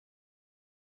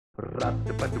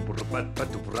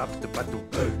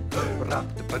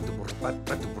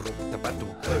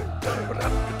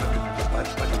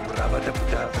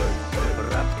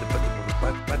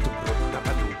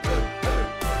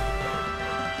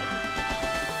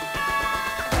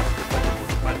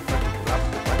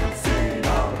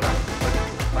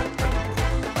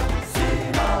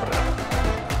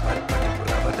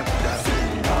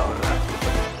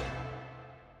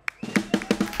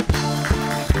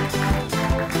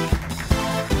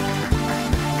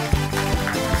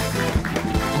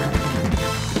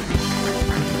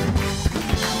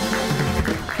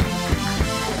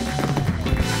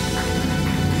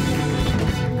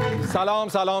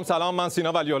سلام من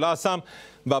سینا ولی‌الله هستم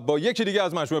و با یکی دیگه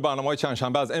از مجموعه برنامه‌های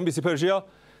چندشنبه از پرشيا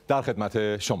در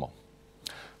خدمت شما.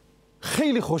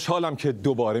 خیلی خوشحالم که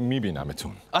دوباره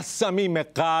میبینمتون. از صمیم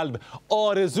قلب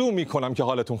آرزو میکنم که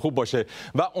حالتون خوب باشه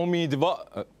و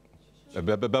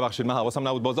ببخشید من حواسم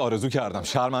نبود، باز آرزو کردم،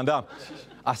 شرمنده‌ام.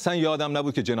 اصلا یادم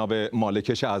نبود که جناب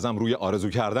مالکش اعظم روی آرزو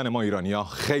کردن ما ایرانی‌ها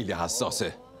خیلی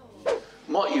حساسه.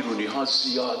 ما ایرانی‌ها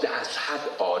زیاده از حد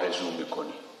آرزو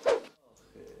میکنیم.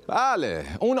 بله،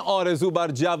 اون آرزو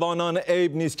بر جوانان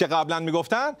عیب نیست که قبلا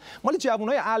میگفتن، مال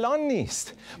جوانای الان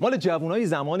نیست، مال جوانای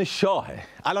زمان شاهه.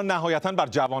 الان نهایتاً بر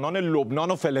جوانان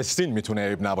لبنان و فلسطین میتونه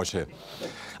عیب نباشه.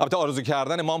 البته آرزو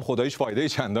کردن ما هم خداییش فایده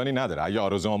چندانی نداره. اگه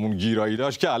آرزوامون گیرایی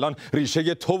داشت که الان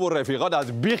ریشه تو و رفیقات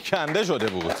از بیخ کنده شده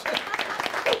بود.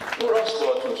 راست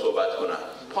باهاتون صحبت کنم.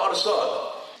 پارسال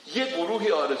یه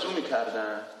گروهی آرزو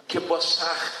میکردن که با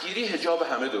سختگیری حجاب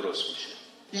همه درست میشه.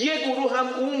 یه گروه هم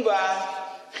اون و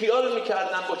خیال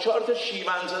میکردن با 4 تا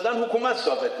شیون زدن حکومت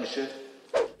ثابت میشه.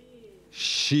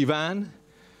 شیون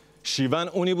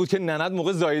اونی بود که ننت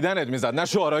موقع زاییدنت میزد، نه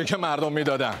شعارهایی که مردم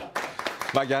میدادن.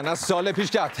 وگرنه سال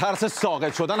پیش که از ترس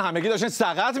ساقط شدن همگی داشتین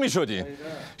سقط میشدین.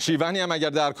 شیونی هم اگر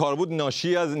در کار بود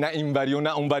ناشی از نه اینوری و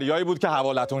نه اونوریایی بود که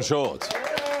حوالتون شد.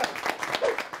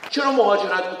 چرا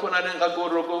مهاجرت میکنن اینقدر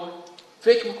گر و گر؟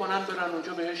 فکر میکنن برن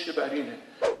اونجا بهشت برینه.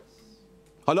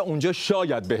 حالا اونجا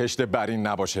شاید بهشت برین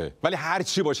نباشه، ولی هر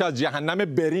چی باشه از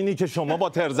جهنم برینی که شما با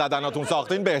تر زدناتون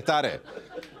ساختین بهتره.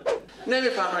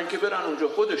 نمیفهمن که برن اونجا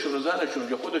خودشون و زنشون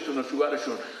یا خودشون و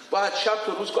شوهرشون باید شب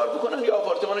تا روز کار بکنن یا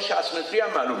آپارتمان 60 متری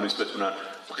هم معلوم نیست بتونن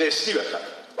قسطی بخرن.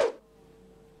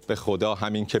 به خدا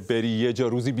همین که بری یه جا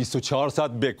روزی 24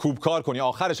 ساعت بکوب کار کنی،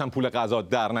 آخرش هم پول غذا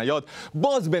در نیاد،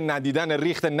 باز به ندیدن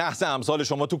ریخت نحس امثال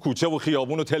شما تو کوچه و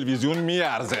خیابون و تلویزیون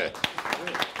میارزه.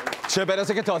 چه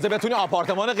برسه که تازه بتونی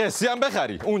آپارتمان قسطی هم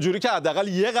بخری، اونجوری که حداقل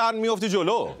یه قرن میافتی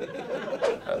جلو.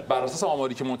 بر اساس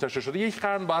آماری که منتشر شده 1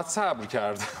 قرن باید صبر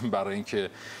کرد برای اینکه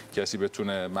کسی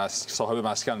بتونه صاحب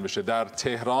مسکن بشه. در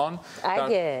تهران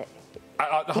اگه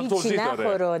هیچی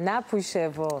نخوره نپوشه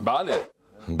و بله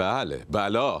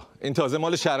این تازه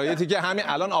مال شرایطی که همین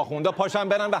الان آخوندا پاشن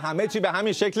برن و همه چی به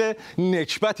همین شکل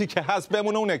نکبتی که هست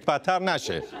بمونه و نکبت‌تر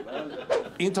نشه.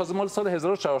 این تازه مال سال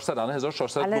 1400 الان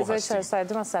 1402 هست.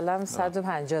 1402 مثلا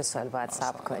 150 سال باید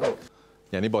صبر کنیم.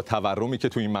 یعنی با تورمی که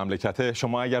تو این مملکته،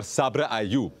 شما اگر صبر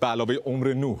ایوب به علاوه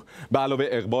عمر نوح به علاوه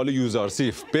اقبال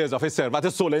یوزارسیف به اضافه ثروت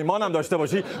سلیمان هم داشته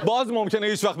باشی، باز ممکنه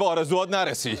هیچ وقت به آرزوات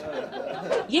نرسی.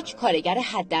 یک کارگر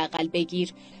حداقل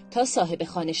بگیر تا صاحب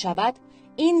خانه شود،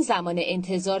 این زمان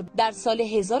انتظار در سال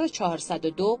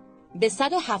 1402 به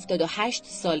 178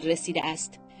 سال رسیده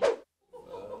است.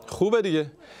 خوبه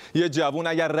دیگه. یه جوون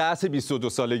اگر رأس 22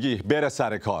 سالگی بره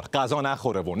سر کار، غذا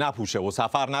نخوره و نپوشه و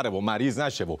سفر نره و مریض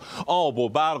نشه و آب و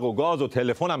برق و گاز و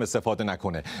تلفن هم استفاده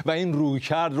نکنه و این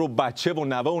رویکرد رو بچه و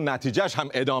نوه و نتیجهش هم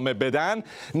ادامه بدن،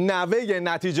 نوه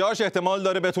نتیجهاش احتمال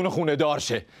داره بتونه خونه دار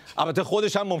شه. البته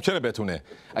خودش هم ممکنه بتونه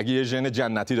اگه یه ژن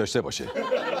جنتی داشته باشه.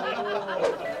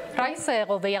 رئیس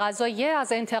قوه قضاییه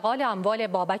از انتقال اموال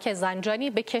بابک زنجانی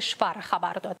به کشور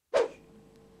خبر داد.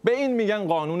 به این میگن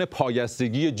قانون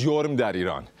پایستگی جرم در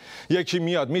ایران. یکی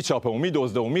میاد میچاپه و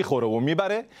میدزده و میخوره و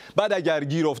میبره، بعد اگر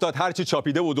گیر افتاد هرچی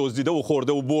چاپیده و دزدیده و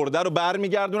خورده و برده رو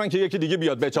برمیگردونن که یکی دیگه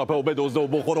بیاد بچاپه و بدزده و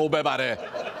بخوره و ببره.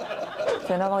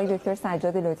 جناب آقای دکتر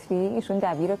سجاد لطفی، ایشون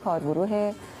دبیر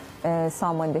کارگروه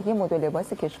ساماندهی مد و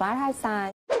لباس کشور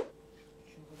هستند.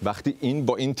 وقتی این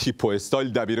با این تیپ و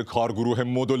استایل دبیر کارگروه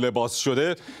مد و لباس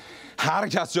شده، هر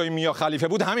کس جای میا خلیفه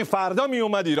بود همین فردا می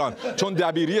اومد ایران، چون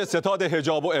دبیری ستاد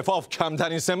حجاب و عفاف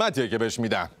کمترین سمتیه که بهش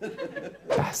میدن.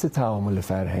 بحث تعامل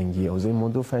فرهنگی، حوزه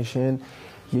مد و فشن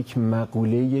یک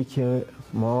مقوله‌ایه که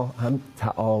ما هم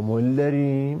تعامل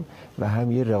داریم و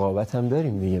هم یه رقابت هم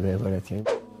داریم دیگه. به عبارتی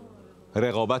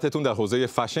رقابتتون در حوزه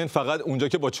فشن فقط اونجا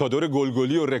که با چادر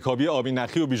گلگلی و رکابی آبی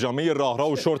نخی و بیژامه راهرا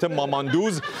و شورت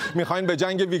ماماندوز میخواین به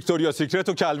جنگ ویکتوریا سیکرت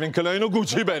و کلوین کلاین و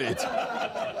گوچی برید.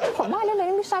 خب ما الان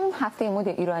داریم میشنویم هفته مد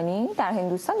ایرانی در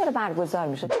هندوستان داره برگزار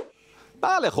میشه.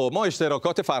 بله خب ما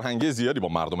اشتراکات فرهنگی زیادی با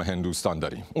مردم هندوستان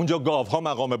داریم. اونجا گاوها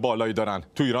مقام بالایی دارن،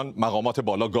 تو ایران مقامات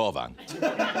بالا گاون.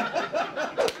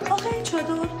 آخه این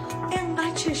چادر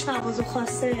انقدر چشم‌آوازو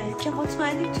خواسته که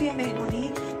مطمئنیم توی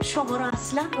مهمونی شما رو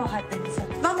اصلا راحت نمیذاره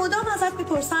و مدام ازت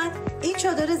میپرسن این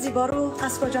چادر زیبا رو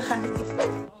از کجا خریدی؟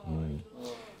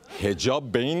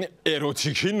 حجاب به این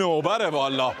اروتیکی نوبره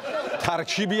والا،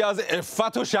 ترکیبی از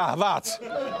عفت و شهوت.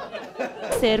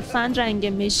 صرفاً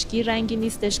رنگ مشکی رنگی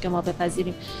نیستش که ما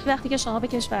بپذیریم. وقتی که شما به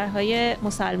کشورهای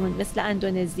مسلمان مثل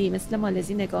اندونزی، مثل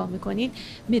مالزی نگاه میکنید،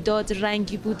 مداد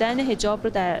رنگی بودن حجاب رو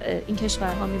در این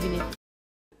کشورها میبینید.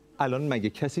 الان مگه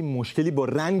کسی مشکلی با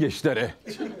رنگش داره؟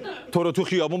 تو رو تو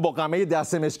خیابون با قمه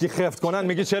دست مشکی خفت کنن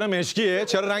میگی چرا مشکیه؟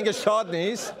 چرا رنگش شاد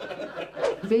نیست؟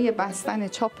 به بستن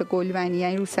چاپ گلونی،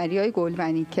 یعنی روسری‌های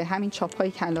گلونی که همین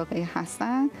چاپ‌های کلاغه‌ای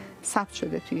هستن، ثبت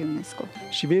شده توی یونسکو.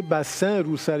 شیوه بستن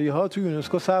روسری‌ها توی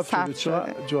یونسکو ثبت شده. چرا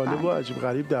جالب و عجیب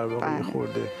غریب در واقع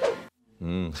خورده.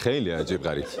 خیلی عجیب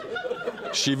غریب.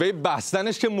 شیوه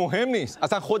بستنش که مهم نیست،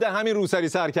 اصلا خود همین روسری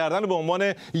سر کردن به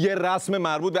عنوان یه رسم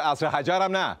مربوط به عصر حجر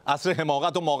هم نه، عصر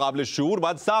حماقت و ما قبل شعور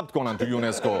باید ثبت کنن تو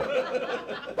یونسکو.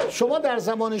 شما در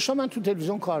زمان شما من تو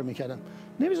تلویزیون کار میکردم،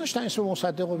 نمیذاشتن اسم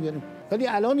مصدق رو بیاریم، ولی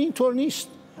الان اینطور نیست.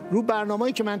 رو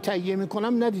برنامه‌ای که من تهیه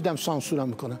میکنم ندیدم سانسورم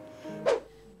میکنن.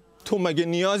 تو مگه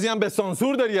نیازی هم به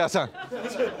سانسور داری اصلا؟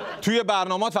 توی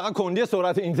برنامه‌ات فقط کندی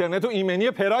سرعت اینترنت و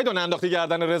ایمنی پراید رو انداختی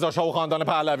گردن رضا شاه و خاندان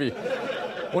پهلوی.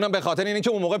 اونم به خاطر اینه که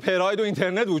اون موقع پراید و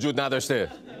اینترنت وجود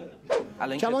نداشته.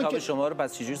 الان کتاب شما رو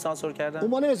پس چجوری سانسور کردن؟ اون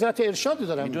مال وزارت ارشاد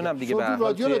دارم. میدونم دیگه، به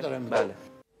رادیو رو دارم. بله.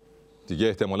 دیگه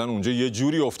احتمالاً اونجا یه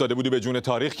جوری افتاده بودی به جون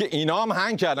تاریخ که اینا هم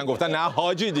هنگ کردن، گفتن نه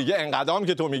حاجی دیگه انقدام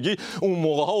که تو میگی اون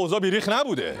موقع‌ها اوضاع بیریخ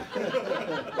نبوده.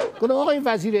 گفتم آقای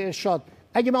وزیر ارشاد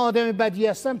اگه من آدم بدی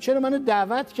هستم چرا منو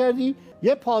دعوت کردی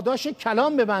یه پاداش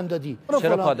کلام به من دادی؟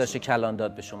 چرا پاداش کلام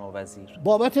داد به شما وزیر؟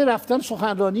 بابت رفتن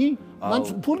سخنرانی من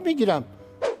پول میگیرم.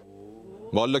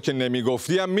 والا که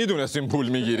نمیگفتی هم میدونستیم پول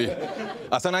میگیری.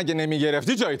 اصلا اگه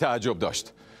نمیگرفتی جای تعجب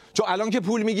داشت. چون الان که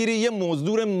پول میگیری یه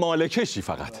مزدور مالکشی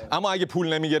فقط، اما اگه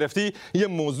پول نمیگرفتی یه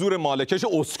مزدور مالکش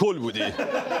اسکل بودی.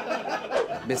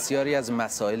 بسیاری از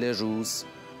مسائل روز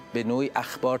به نوعی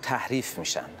اخبار تحریف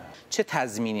میشن. چه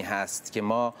تضمینی هست که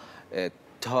ما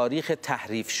تاریخ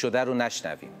تحریف شده رو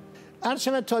نشنویم؟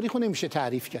 هرچند تاریخ رو نمیشه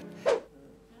تعریف کرد.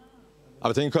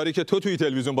 البته این کاری که تو توی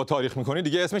تلویزیون با تاریخ میکنی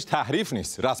دیگه اسمش تحریف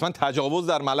نیست، رسما تجاوز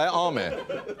در ملأ عامه.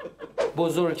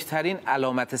 بزرگترین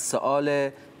علامت سوال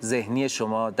ذهنی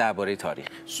شما درباره تاریخ؟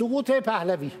 سقوط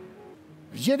پهلوی.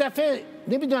 یه دفعه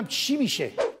نمیدونم چی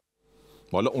میشه.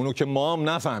 والا اونو که ما هم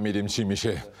نفهمیدیم چی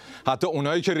میشه. حتی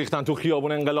اونایی که ریختن تو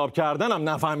خیابون انقلاب کردن هم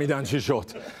نفهمیدن چی شد.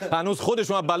 هنوز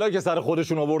خودشون از بلایی که سر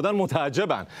خودشون آوردن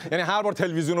متعجبن. یعنی هر بار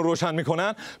تلویزیون رو روشن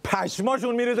میکنن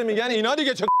پشماشون میریزه، میگن اینا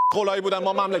دیگه چه خلایی بودن،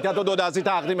 ما مملکت رو دو دستی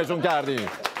تقدیمشون کردیم.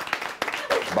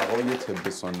 بقای طب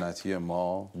سنتی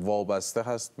ما وابسته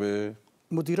هست به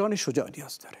مدیران شجاع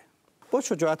نیاز داره. با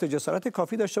شجاعت و جسارت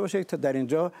کافی داشته باشه تا در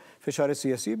اینجا فشار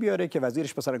سیاسی بیاره که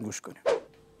وزیرش مثلا گوش کنه.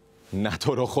 نه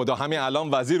تو رو خدا همین الان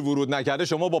وزیر ورود نکرده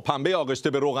شما با پنبه آغشته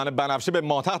به روغن بنفشه به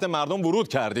ماتحت مردم ورود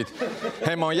کردید.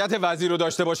 حمایت وزیر رو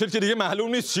داشته باشید که دیگه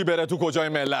معلوم نیست چی بره تو کجای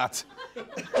ملت.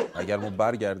 اگر ما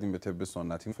برگردیم به طب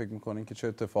سنتی فکر می‌کنین که چه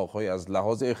اتفاقهایی از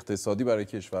لحاظ اقتصادی برای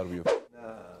کشور بیفته؟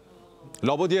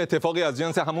 لابد یه اتفاقی از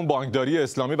جنس همون بانکداری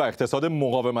اسلامی و اقتصاد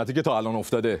مقاومتی که تا الان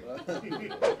افتاده.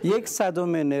 1/100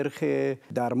 نرخ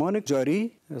درمان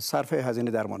جاری صرف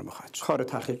هزینه درمان می‌خواد. کار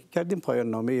تحقیق کردیم، پایان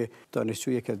نامه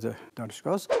دانشجویی که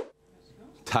دانشگاه است.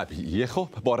 طبیعیه. خب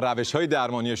با روش‌های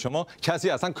درمانی شما کسی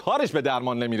اصلا کارش به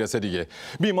درمان نمیرسه دیگه.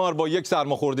 بیمار با یک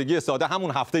سرماخوردگی ساده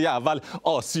همون هفته اول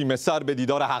آسیم سر به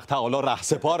دیدار حق تعالی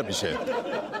رهسپار میشه.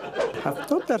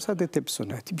 70% طب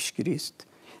سنتی پیشگیری است.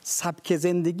 سبک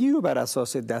زندگی رو بر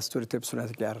اساس دستور طب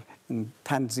سنتی گر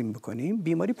تنظیم بکنیم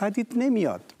بیماری پدید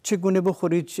نمیاد. چگونه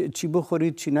بخورید، چی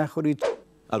بخورید، چی نخورید.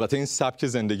 البته این سبک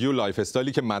زندگی و لایف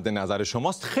استایلی که مد نظر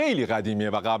شماست خیلی قدیمیه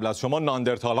و قبل از شما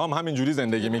ناندرتال هم همینجوری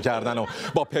زندگی میکردن و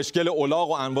با پشکل الاغ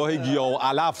و انواع گیاه و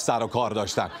علف سر و کار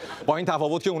داشتن. با این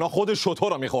تفاوت که اونا خود شتر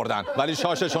رو میخوردن ولی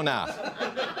شاششو نه.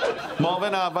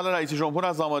 معاون اول رئیس جمهور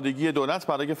از آمادگی دولت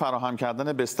برای فراهم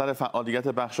کردن بستر فعالیت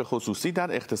بخش خصوصی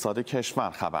در اقتصاد کشور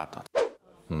خبر داد.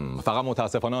 فقط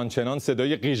متاسفانه آنچنان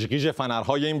صدای قیژ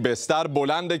فنرهای این بستر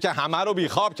بلنده که همه رو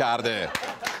بیخواب کرده.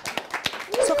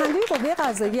 سخنگوی قوه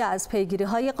قضاییه از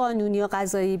پیگیری‌های قانونی و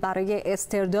قضایی برای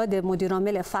استرداد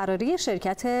مدیرعامل فراری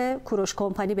شرکت کوروش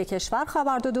کمپانی به کشور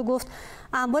خبر داد و گفت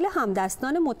اموال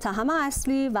همدستان متهم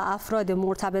اصلی و افراد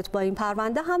مرتبط با این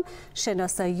پرونده هم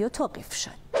شناسایی و توقیف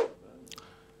شد.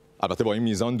 البته با این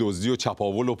میزان دزدی و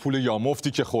چپاول و پول یا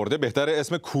مفتی که خورده بهتره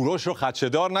اسم کوروش رو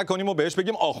خدشه‌دار نکنیم و بهش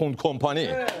بگیم آخوند کمپانی.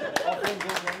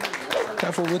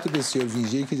 تفاوت بسیار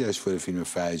ویژه‌ای که جشنواره فیلم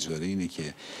فجر داره اینه که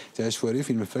جشنواره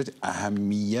فیلم فجر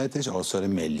اهمیتش آثار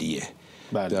ملیه.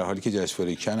 در حالی که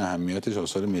جشنواره کن اهمیتش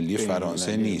آثار ملی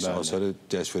فرانسه نیست. آثار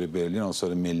جشنواره برلین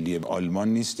آثار ملی آلمان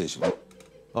نیستش.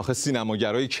 آخه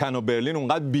سینماگرای کن و برلین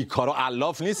اونقدر بیکار و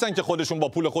علاف نیستن که خودشون با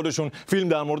پول خودشون فیلم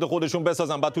در مورد خودشون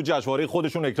بسازن، بعد تو جشنواره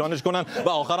خودشون اکرانش کنن و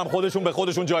آخرم خودشون به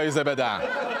خودشون جایزه بدن.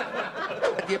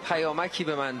 یه پیامکی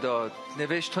به من داد،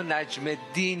 نوشت تو نجم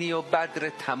دینی و بدر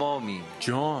تمامی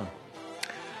جان،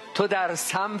 تو در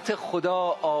سمت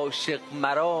خدا عاشق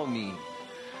مرامی،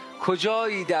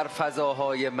 کجایی در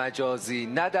فضاهای مجازی،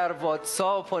 نه در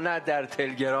واتساپ و نه در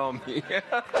تلگرامی.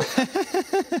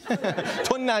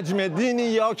 تو نجم دینی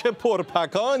یا که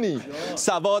پرپکانی،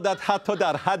 سوادت حتی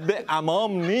در حد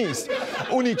امام نیست.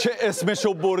 اونی که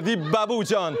اسمشو بردی ببو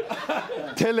جان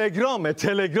تلگرام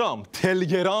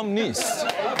نیست.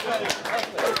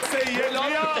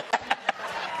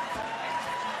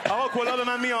 آقا کلا به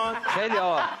من میاد؟ خیلی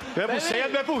آقا بپوش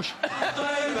سید بپوش.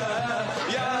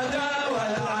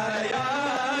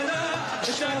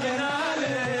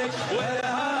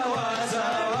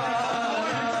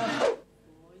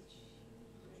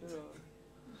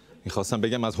 میخواستم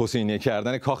بگم از حسینیه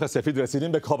کردن کاخ سفید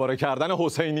رسیدیم به کاباره کردن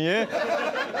حسینیه.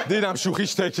 دیدم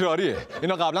شوخیش تکراریه.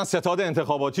 اینا قبلا ستاد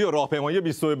انتخاباتی و راهپیمایی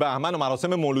 20 بهمن و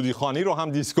مراسم مولودی خوانی رو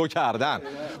هم دیسکو کردن.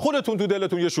 خودتون تو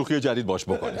دلتون یه شوخی جدید باش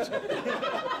بکنید.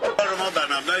 ما بر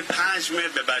مبنای 5 متر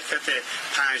به برکت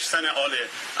 5 تن آل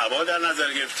عبا در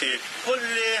نظر گرفتیم.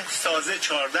 کل سازه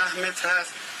 14 متر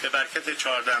هست به برکت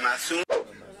 14 محصول.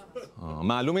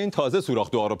 معلومه این تازه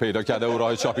سوراخ دعا رو پیدا کرده و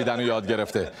راه چاپیدن رو یاد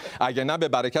گرفته. اگه نه به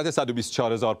برکت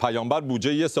 124,000 پیامبر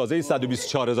بودجه یه سازه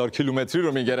 124,000 کیلومتری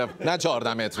رو میگرفت، نه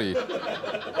 14 متری.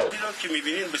 که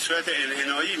میبینین به صورت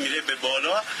انحنایی میره به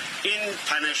بالا. این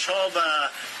تنش‌ها و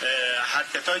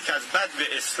حرکت‌هایی که از بد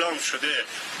به اسلام شده،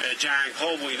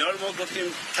 جنگ‌ها و اینا رو ما گفتیم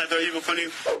تداعی بکنیم.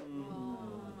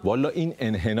 والا این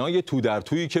انحنای تو در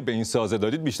تویی که به این سازه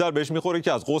دادید بیشتر بهش میخوره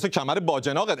که از قوس کمر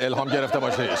باجناقت الهام گرفته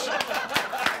باشهش.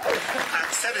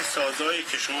 اکثر سازهایی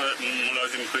که شما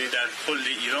ملاحظه میکنید در کل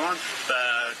ایران و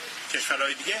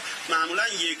کشورهای دیگه معمولا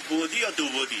یک بعدی یا دو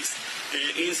بعدی است.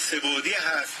 این سه بعدی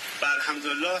هست و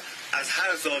الحمدلله از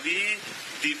هر زاویه‌ای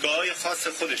دیدگاه‌های خاص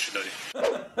خودش داره.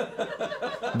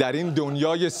 در این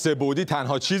دنیای سه بعدی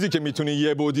تنها چیزی که میتونه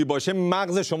یه بعدی باشه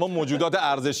مغز شما موجودات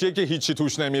ارزشیه که هیچی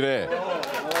توش نمیره.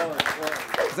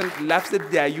 مثلا لفظ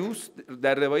دیوس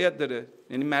در روایت داره،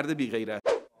 یعنی مرد بی غیرت.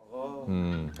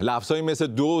 لفظایی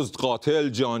مثل دزد، قاتل،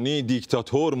 جانی،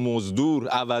 دیکتاتور، مزدور،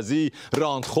 عوضی،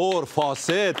 راندخور،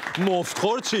 فاسد،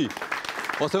 مفتخور چی؟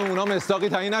 واسه اونا مصداقی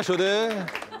تعیین نشده؟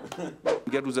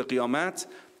 میگه روز قیامت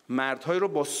مردهایی رو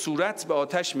با صورت به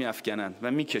آتش میافکنن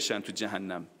و میکشن تو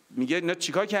جهنم. میگه اینا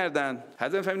چیکار کردن؟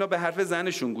 حضرت اینا به حرف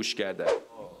زنشون گوش کردن.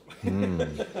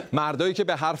 مردایی که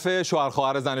به حرف شوهر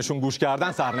خواهر زنشون گوش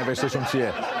کردن سرنوشتشون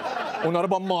چیه؟ اونا رو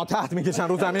با ما تحت میکشن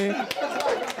رو زمین؟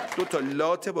 2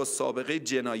 لات با سابقه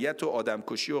جنایت و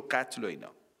آدمکشی و قتل و اینا.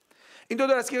 این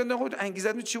 2 از که خود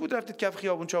انگیزتون چی بود رفتید کف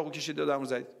خیابون چاقو کشید دادمو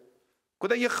زدید؟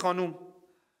 گفتن یه خانوم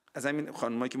از همین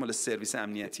خانومایی که مال سرویس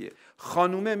امنیتیه،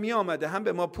 خانومه می آمده هم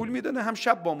به ما پول میداده هم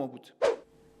شب با ما بود.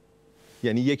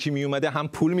 یعنی یکی می اومده هم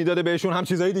پول میداده بهشون هم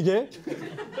چیزای دیگه؟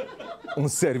 اون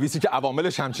سرویسی که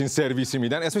عواملش همچین سرویسی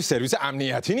میدن اسمش سرویس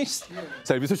امنیتی نیست،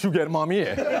 سرویس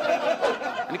شوگرمامیه.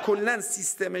 یعنی کلا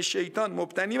سیستم شیطان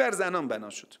مبتنی بر زنان بنا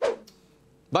شد.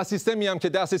 و سیستمی هم که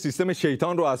دست سیستم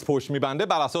شیطان رو از پشت میبنده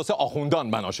بر اساس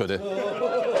آخوندان بنا شده.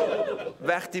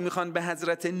 وقتی میخوان به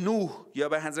حضرت نوح یا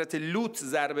به حضرت لوط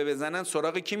ضربه بزنن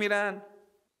سراغ کی میرن؟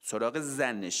 سراغ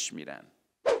زنش میرن.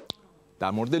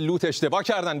 در مورد لوط اشتباه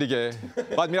کردن دیگه،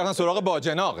 باید میرفتن سراغ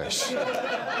باجناقش.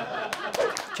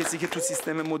 کسی که تو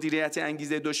سیستم مدیریت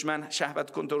انگیزه دشمن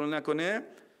شهوت کنترل نکنه،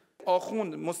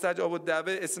 آخوند مستجاب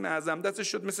الدعوه اسم اعظم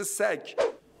دستش شد مثل سگ.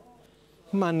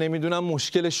 من نمیدونم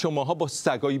مشکل شماها با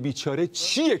سگای بیچاره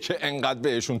چیه که انقدر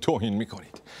بهشون توهین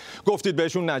میکنید. گفتید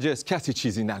بهشون نجس، کسی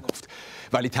چیزی نگفت،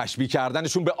 ولی تشبیه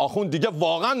کردنشون به آخوند دیگه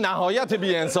واقعا نهایت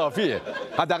بی‌انصافیه.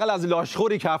 حداقل از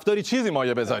لاشخوری کفتاری چیزی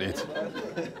مایه بذارید.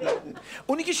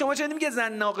 اونی که شما شنیدید میگه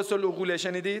زن ناقص العقول،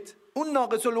 شنیدید؟ اون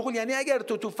ناقص العقول یعنی اگر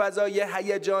تو فضای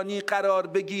هیجانی قرار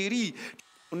بگیری،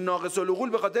 اون ناقص العقول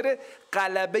به خاطر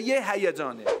غلبه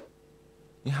هیجانه.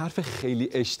 این حرف خیلی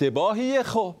اشتباهیه.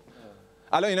 خب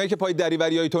الان اینایی که پای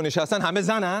دریوریای تو نشستن همه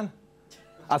زنن؟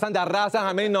 اصلا در رأس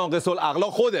همه ناقص العقلا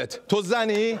خودت، تو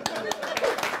زنی؟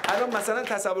 الان مثلا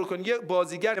تصور کن یه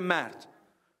بازیگر مرد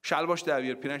شلوارش در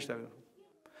بیاره، پیرنش در بیاره،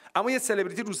 اما یه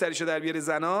سلبریتی روسریشو در بیاره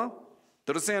زنا،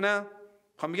 درسته یا نه؟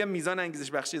 میگم میزان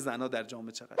انگیزش بخشی زنها در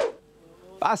جامعه چقدر؟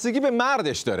 بستگی به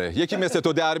مردش داره. یکی مثل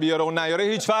تو در بیاره و نیاره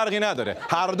هیچ فرقی نداره.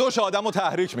 هر دوش آدمو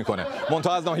تحریک میکنه.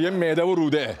 منتها از ناحیه معده و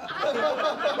روده.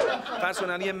 فرض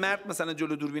کن یه مرد مثلا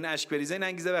جلو دوربین اشک بریزه، این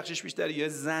انگیزه بخشش بیشتره، یا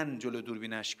زن جلو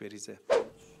دوربین اشک بریزه؟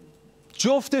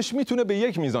 جفتش میتونه به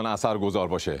یک میزان اثرگذار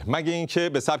باشه، مگه اینکه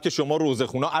به سبک شما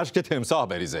روزخونا اشک تمساح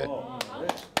بریزه.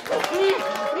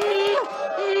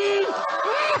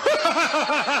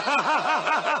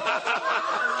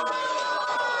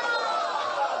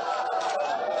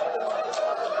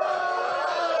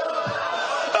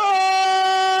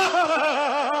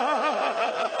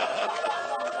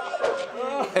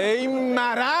 ای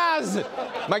مرض،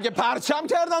 مگه پرچم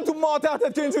کردن تو ما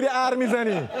تحتت که اینجوری ار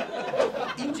میزنی؟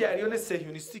 این جریان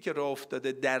صهیونیستی که راه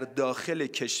افتاده در داخل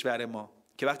کشور ما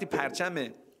که وقتی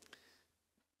پرچم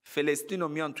فلسطین رو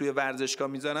میان توی ورزشگاه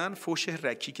میذارن، فوش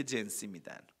رکیک جنسی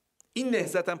میدن. این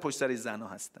نهضت هم پشت سر زنا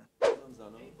هستن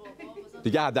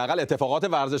دیگه. حداقل اتفاقات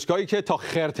ورزشگاهی که تا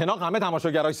خرتناق همه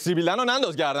تماشاگراش سیبیلن رو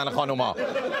ننداز گردن خانوما.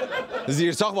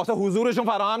 زیرساخت واسه حضورشون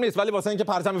فراهم نیست، ولی واسه اینکه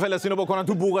پرچم فلسطین رو بکنن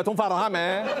تو بوقتون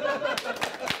فراهمه.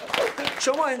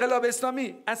 شما انقلاب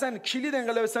اسلامی، اصلا کلید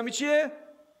انقلاب اسلامی چیه؟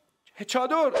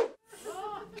 چادر.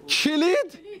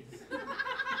 کلید؟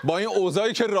 با این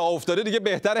اوضاعی که راه افتاده دیگه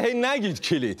بهتره هی نگید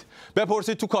کلید،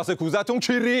 بپرسید تو کاسه کوزتون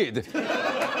کی رید.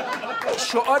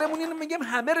 شعارمون اینو میگیم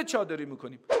همه رو چادری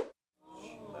میکنیم.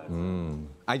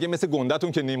 اگه مثل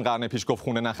گندتون که نیم قرن پیش گفت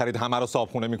خونه نخرید همه رو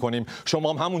صابخونه میکنیم،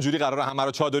 شما هم همونجوری قراره همه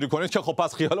رو چادری کنید که خب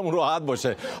پس خیالمون راحت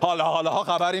باشه. حالا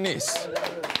خبری نیست.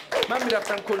 من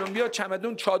میرفتم کلمبیا،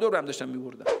 چمدون چادر هم داشتم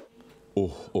میبردم.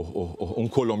 اوه اون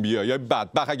کلمبیایی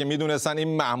بدبخت اگه میدونستن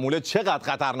این محموله چقدر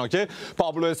خطرناکه،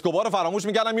 پابلو اسکوبار رو فراموش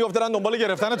میکردن میافتادن دنبال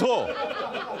گرفتن تو.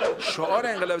 شعار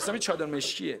انقلاب اسلامی چادر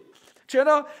مشکیه.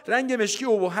 چرا؟ رنگ مشکی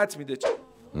ابهت میده.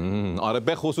 آره،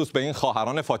 به خصوص به این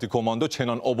خواهران فاتی کماندو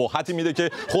چنان ابهتی میده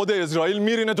که خود اسرائیل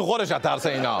میرینه تو خودش از ترس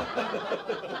اینا.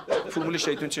 فرمول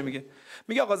شیطون چه میگه؟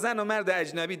 میگه آقا زن و مرد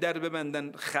اجنبی در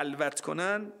ببندن خلوت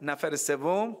کنن، نفر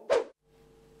سوم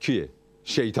کیه؟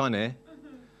 شیطانه؟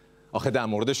 آخه در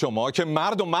مورد شما که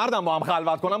مرد و مردم با هم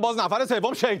خلوت کنن، باز نفر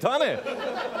سوم شیطانه.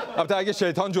 البته اگه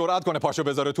شیطان جرأت کنه پاشو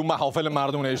بذاره تو محافل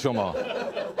مردونه شما.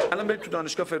 الان برید تو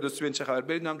دانشگاه فردوسی ببین چه خبر،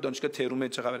 برید دانشگاه تهران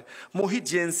چه خبره. محیط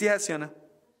جنسی هست یا نه؟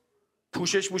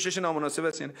 پوشش نامناسب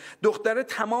است یا نه؟ دختره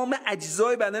تمام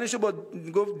اجزای بدنش رو با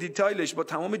گفت دیتیلش، با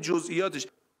تمام جزئیاتش،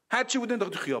 هر چی بوده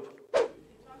انداخت تو خیابون.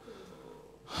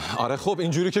 آره خب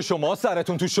اینجوری که شما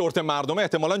سرتون تو شورت مردمه،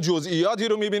 احتمالاً جزئیاتی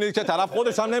رو میبینید که طرف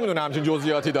خودش هم نمیدونه همچین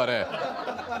جزئیاتی داره.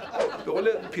 به قول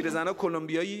پیرزنا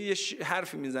کلمبیایی یه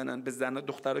حرفی میزنن به زنا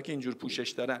دخترها که اینجور پوشش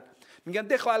دارن، میگن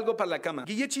دخو الگو پلکم،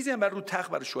 یه چیزی هم بر رو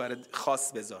تخت برای شوهر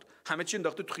خاص بذار. همه چی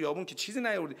انداخته تو خیابون که چیزی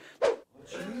نیاوردی.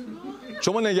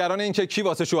 شما نگران این که کی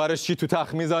واسه شوهرش چی تو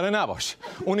تخت میذاره نباش.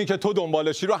 اونی که تو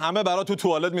دنبالشی رو همه برا تو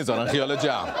توالت میذارن، خیال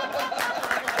جمع.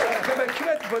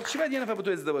 چی باید یه نفر با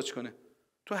تو ازدواج کنه؟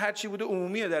 تو هر چی بوده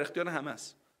عمومیه، در اختیار همه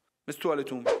است. مثل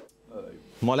توالت عمومی.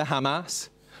 مال همه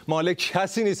است؟ مال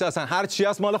کسی نیست اصلا، هر چی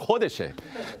هست مال خودشه.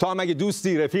 تو هم اگه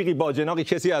دوستی، رفیقی، با جناقی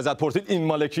کسی ازت پرسید این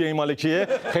مال کیه این مال کیه،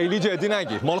 خیلی جدی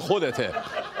نگیر، مال خودته.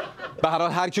 به هر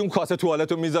حال هر کی اون کاسه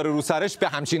توالت رو میذاره رو سرش به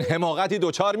همچین حماقتی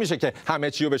دوچار میشه که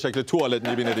همه چی رو به شکل توالت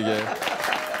میبینه دیگه.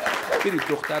 برید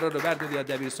دخترها رو بردارید از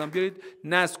دبیرستان بیارید،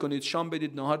 نصب کنید، شام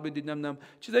بدید، نهار بدید، نمیدونم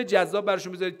چیزای جذاب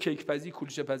براشون بذارید، کیک پزی،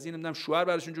 کلوچه پزی، نمیدونم شوهر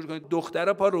براشون جور کنید.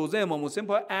 دخترها پا روزه امام حسین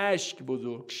پا اشک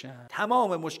بزرگ شن.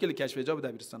 تمام مشکل کشف حجاب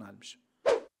دبیرستان حل میشه.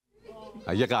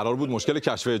 اگه قرار بود مشکل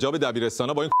کشف حجاب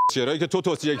دبیرستانا با این شعرهایی که تو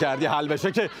توصیه کردی حل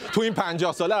بشه که تو این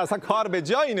 50 ساله اصلا کار به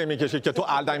جایی نمیکشه که تو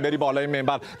الدن بری بالای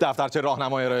منبر دفترچه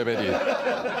راهنما ارائه بدی.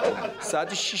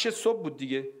 ساعت 6 صبح بود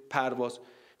دیگه پرواز.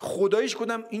 خداییش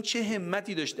کدام این چه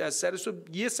همتی داشته، از سر صبح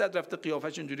یه ساعت رفته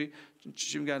قیافش اینجوری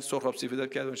چی میگن سرخاب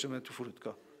سفید کرده باشه تو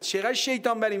فرودگاه. چقدر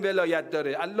شیطان بر این ولایت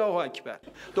داره، الله اکبر.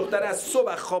 دختر از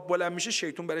صبح خواب بلند میشه،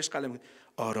 شیطان برش قلم میده،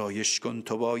 آرایش کن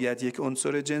تو باید یک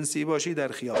عنصر جنسی باشی در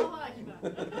خیال.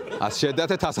 از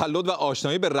شدت تسلط و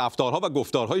آشنایی به رفتارها و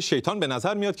گفتارهای شیطان به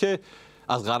نظر میاد که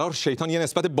از قرار شیطان یه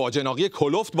نسبت باجناقی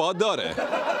کلفت باید داره.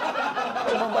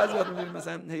 ما بعضی وقت می‌بینیم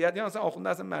مثلا هیئت یا مثلا آخونده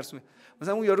اصلا مرسومه،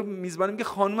 مثلا اون یارو میزبانی میگه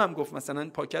خانومم گفت مثلا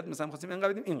پاکت مثلا خواستیم اینقدر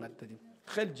بدیم اینقدر دادیم.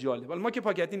 خیلی جالب. ولی ما که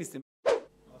پاکتی نیستیم.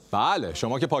 بله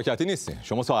شما که پاکتی نیستین،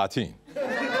 شما ساعتین.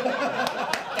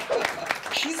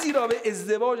 کی زیرا به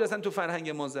ازدواج اصلا تو فرهنگ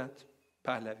ما زد؟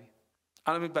 پهلوی.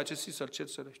 الان بچه 30 سال 40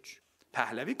 سالش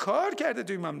پهلوی کار کرده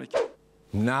تو این مملکت.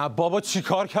 نه بابا چی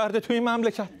کار کرده تو این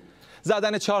مملکت؟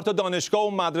 زدن 4 تا دانشگاه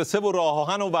و مدرسه و راه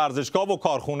آهن و ورزشگاه و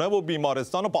کارخونه و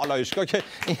بیمارستان و پالایشگاه که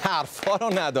این حرفا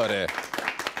رو نداره.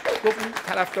 گفت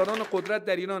طرفداران قدرت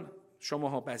در ایران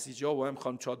شماها بسیجا و هم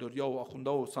خانم چادریا و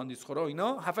آخوندا و ساندیس خورا و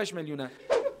اینا 7 میلیونن.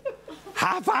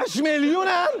 7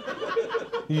 میلیونن؟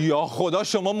 یا خدا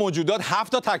شما موجودات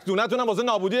 7 تا تکدونتونم واسه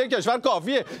نابودی یک کشور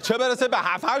کافیه، چه برسه به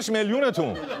 7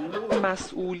 میلیونتون.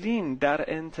 مسئولین در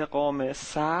انتقام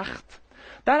سخت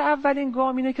در اولین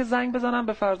گام اینه که زنگ بزنن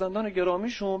به فرزندان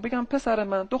گرامیشون بگم پسر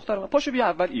من دختر من پاشو بیا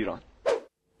اول ایران.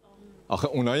 آخه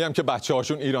اونایی هم که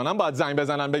بچه‌هاشون ایرانن باید زنگ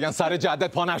بزنن بگن سر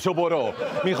جدت پا نشو برو،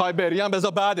 میخوای بری هم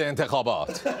بذار بعد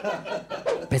انتخابات.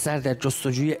 پسر در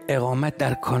جستجوی اقامت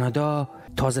در کانادا،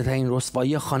 تازه ترین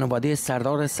رسوایی خانواده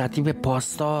سردار سطیف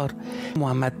پاسدار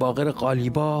محمد باقر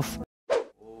قالیباف.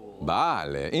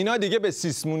 بله اینا دیگه به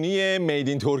سیسمونی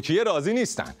میدین ترکیه راضی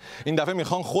نیستن، این دفعه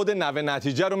میخوان خود نوه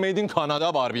نتیجه رو میدین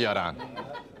کانادا بار بیارن.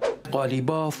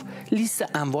 قالیباف لیست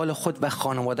اموال خود و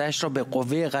خانوادهش را به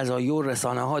قوه قضاییه و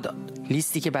رسانه ها داد،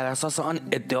 لیستی که بر اساس آن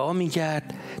ادعا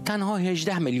میکرد تنها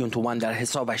 18 میلیون تومان در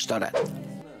حسابش دارد.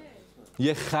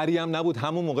 یه خری هم نبود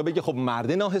همون موقع بگه خب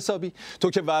مرد ناحسابی، تو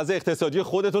که وضع اقتصادی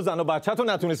خودت و زن و بچه‌تو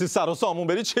نتونستی سر و سامون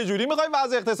بری، چجوری میخوای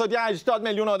وضع اقتصادی 80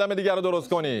 میلیون آدم دیگر رو درست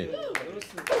کنی؟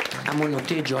 اما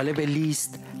نکته جالب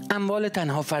لیست اموال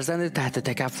تنها فرزند تحت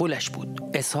تکفلش بود،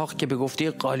 اسحاق که به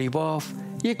گفته قالیباف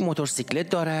یک موتورسیکلت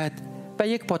دارد و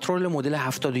یک پاترول مدل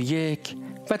 71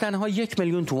 و تنها 1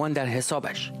 میلیون تومان در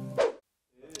حسابش.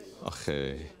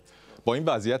 آخه با این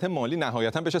وضعیت مالی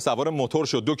نهایتاً بشه سوار موتور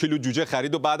شد، 2 کیلو جوجه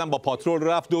خرید و بعدم با پاترول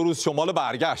رفت 2 روز شمال و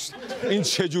برگشت. این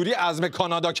چجوری عزم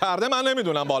کانادا کرده من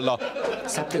نمیدونم والا.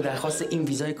 ثبت درخواست این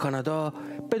ویزای کانادا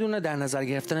بدون در نظر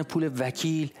گرفتن پول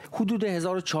وکیل حدود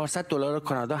 1400 دلار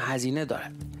کانادا هزینه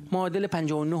دارد، معادل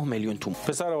 59 میلیون تومان.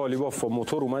 پسر قالیباف با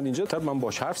موتور اومد اینجا، من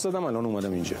باش حرف زدم، الان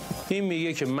اومدم اینجا. این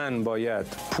میگه که من باید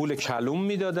پول کلوم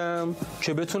میدادم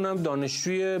که بتونم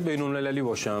دانشجوی بین‌المللی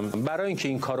باشم. برای اینکه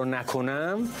این کارو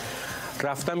نکنم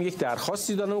رفتم یک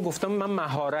درخواستی دادم و گفتم من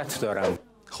مهارت دارم.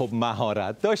 خب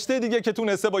مهارت داشته دیگه که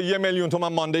تونسته با 1 میلیون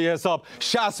تومان مانده حساب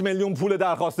 60 میلیون پول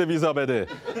درخواست ویزا بده.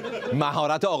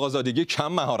 مهارت آقازادگی کم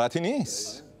مهارتی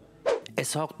نیست.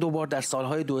 اسحاق 2 بار در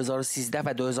سالهای 2013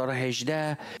 و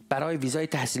 2018 برای ویزای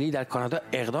تحصیلی در کانادا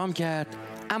اقدام کرد،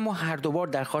 اما هر 2 بار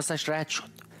درخواستش رد شد.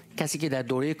 کسی که در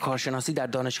دوره کارشناسی در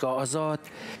دانشگاه آزاد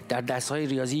در دستهای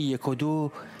ریاضی 1 و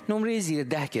 2 نمره زیر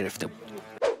 10 گرفته بود.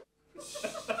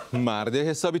 مرد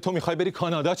حسابی تو میخوای بری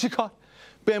کانادا چی کار؟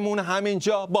 بمون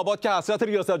همینجا، بابات که حسرت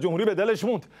ریاست جمهوری به دلش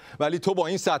موند، ولی تو با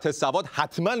این سطح سواد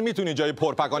حتما میتونی جای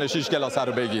پرپکان 6 کلاسه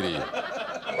رو بگیری.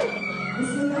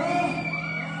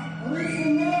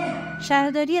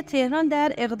 شهرداری تهران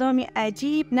در اقدامی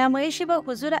عجیب نمایشی با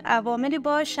حضور عواملی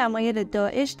با شمایل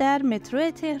داعش در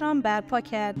مترو تهران برپا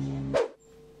کرد.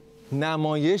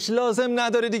 نمایش لازم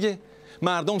نداره دیگه،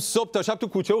 مردم صبح تا شب تو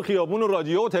کوچه و خیابون و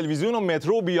رادیو و تلویزیون و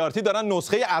مترو و بیارتی دارن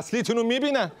نسخه اصلیتون رو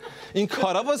میبینن. این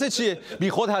کارا واسه چیه؟ بی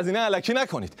خود هزینه الکی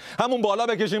نکنید، همون بالا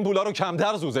بکشین پولا رو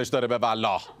کمتر سوزش داره به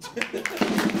والله.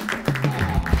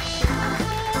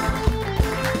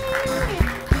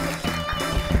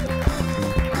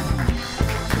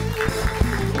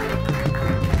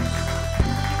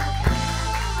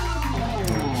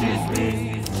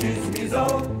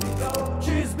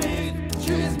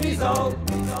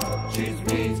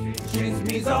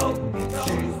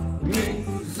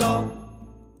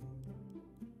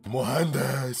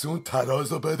 مهندس اون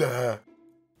ترازو بده.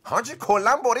 حاجی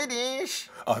کلا بریدیش؟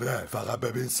 آره فقط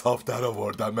ببین صاف در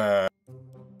آوردمه.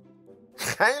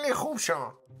 خیلی خوب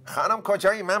شد. خانم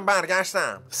کجایی؟ من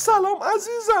برگشتم. سلام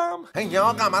عزیزم.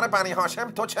 یا قمر بنی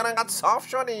هاشم تو چرا انقدر صاف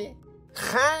شدی؟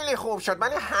 خیلی خوب شد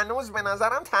ولی هنوز به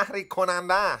نظرم تحریک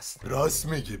کننده است. راست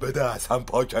میگی، بده از هم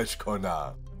پاکش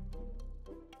کنم.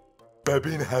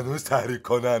 ببین هنوز تحریک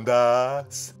کننده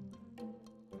است.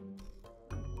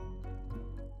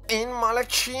 این مال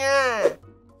کیه؟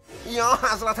 یا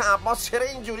حضرت عباس چرا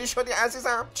اینجوری شدی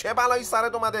عزیزم؟ چه بلایی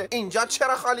سرت اومده؟ اینجا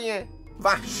چرا خالیه؟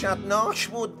 وحشتناک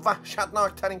بود،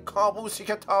 وحشتناکترین کابوسی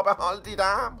که تا به حال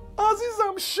دیدم.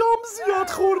 عزیزم شام زیاد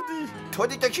خوردی. تو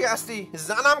دیگه کی هستی؟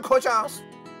 زنم کجاست؟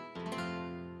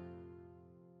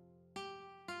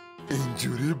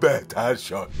 اینجوری بهتر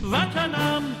شد.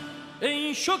 وطنم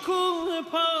این شکوه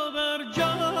پا بر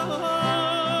جا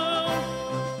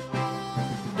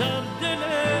در دل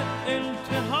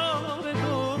التهاب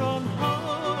دوران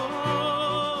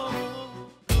ها.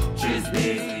 چیز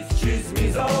نیست چیز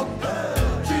میزا،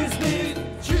 چیز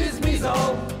نیست چیز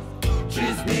میزا،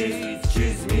 چیز نیست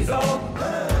چیز میزا،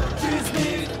 چیز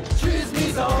نیست چیز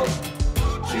میزا،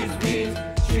 چیز نیست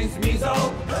چیز میزا،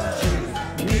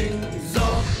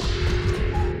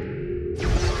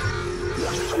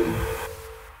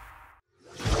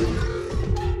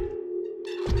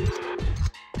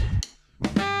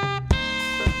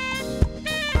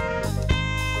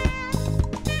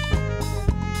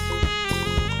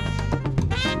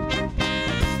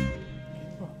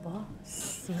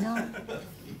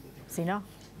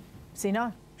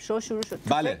 سینا شروع شد.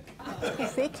 بله.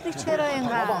 فکری چرا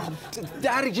اینقدر؟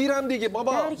 درگیرم دیگه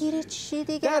بابا. درگیری چی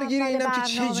دیگه؟ درگیر اینم که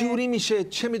چه جوری میشه،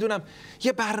 چه میدونم،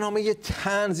 یه برنامه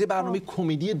طنز، یه برنامه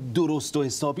کمدی درست و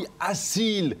حسابی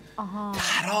اصیل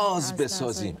تراز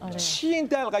بسازیم. چی این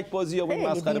دلقک بازی‌ها و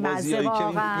مسخره بازیایی که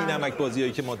بی‌نمک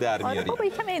بازیایی که ما در میاریم؟ بابا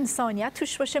یکم انسانیت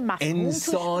توش باشه، مفهوم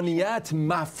انسانیت،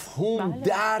 مفهوم،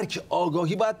 درک،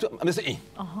 آگاهی باید مثل این.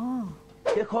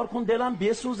 یه کار کن دلم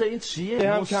بسوزه. این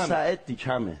چیه؟ مستعدی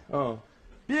کمه.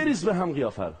 بریز به هم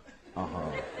قیافه رو.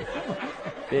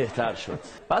 بهتر شد.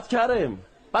 بعد کرم،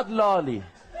 بعد لالی.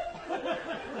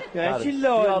 یعنی چی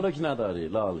لالی؟ دیالوگ نداری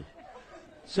لالی.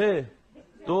 3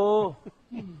 2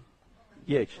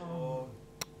 1.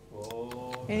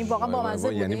 یعنی واقعا بامزه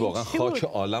بود. یعنی واقعا خاک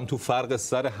عالم تو فرق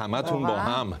سر همتون با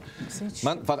هم.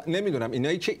 من فقط نمیدونم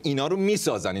اینایی که اینا رو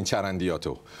میسازن، این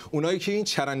چرندیاتو، اونایی که این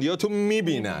چرندیاتو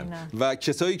میبینن و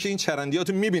کسایی که این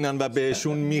چرندیاتو میبینن و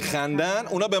بهشون میخندن،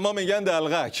 اونا به ما میگن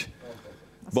دلغک.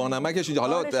 با نمکش.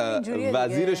 حالا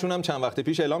وزیرشون هم چند وقت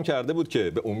پیش اعلام کرده بود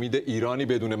که به امید ایرانی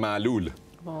بدون معلول.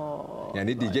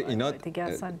 یعنی دیگه اینا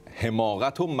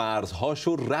حماقت و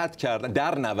مرزهاشو رد کردن،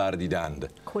 در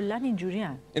نوردیدند. کلا اینجوری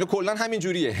هن. اینا کلا همین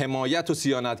جوریه. حمایت و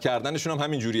صیانت کردنشون هم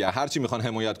همین جوریه. هر چی میخوان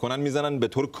حمایت کنن میزنن به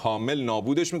طور کامل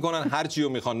نابودش میکنن، هر چی رو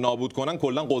میخوان نابود کنن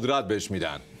کلا قدرت بهش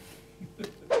میدن.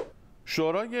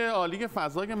 شورای عالی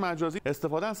فضای مجازی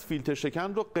استفاده از فیلتر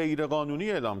شکن رو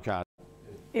غیرقانونی اعلام کرد.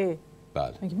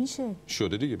 بله. مگه میشه؟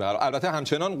 شده دیگه. البته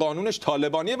همچنان قانونش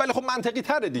طالبانیه ولی خب منطقی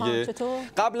تره دیگه. چطور؟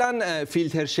 قبلا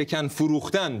فیلتر شکن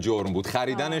فروختن جرم بود،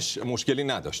 خریدنش مشکلی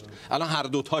نداشت. الان هر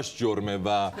دوتاش جرمه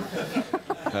و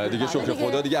دیگه شکر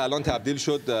خدا دیگه الان تبدیل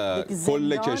شد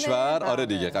کل کشور. آره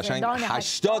دیگه قشنگ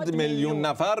 80 میلیون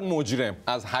نفر مجرم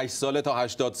از 8 ساله تا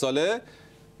 80 ساله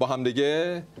با هم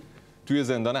دیگه توی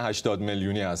زندان 80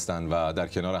 میلیونی هستن و در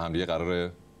کنار هم دیگه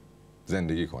قراره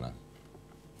زندگی کنن.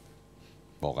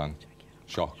 واقعا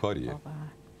شاهکاریه.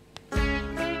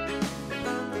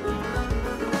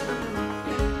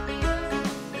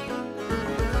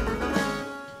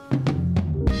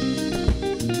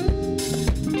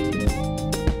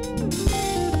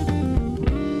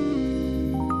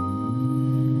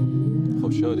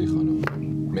 خب شادی خانم،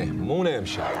 مهمون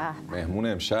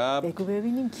امشب بگو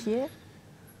ببینیم کیه؟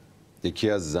 یکی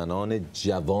از زنان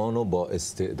جوان و با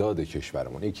استعداد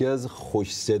کشورمون، یکی از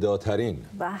خوش صداترین،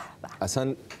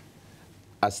 اصلا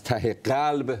از ته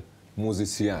قلب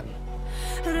موزیسین.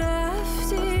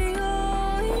 رفتی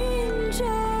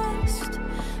اینجاست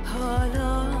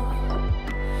حالا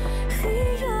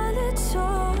خیال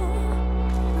تو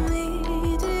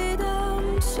میدیدم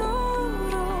تو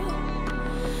رو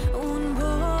اون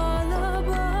بالا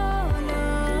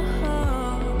بالا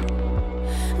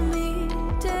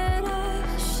میدرخشیدی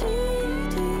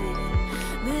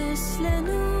مثل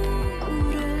نور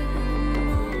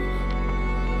ما.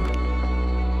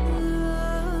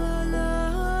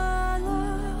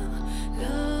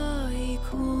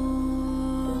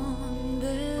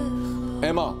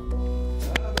 اما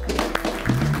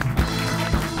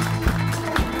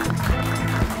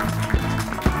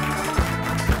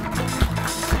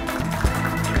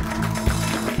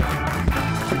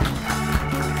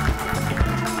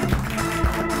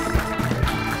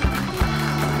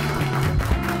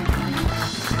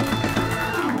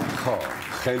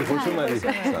خیلی خوش اومدی.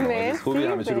 خوبی؟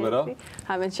 همه چی رو برا؟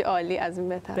 همه چی عالی، از این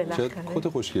بهتر. چه کت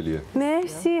خوشگلیه.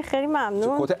 مرسی، خیلی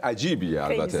ممنون. چه کت عجیبیه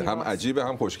البته، هم عجیبه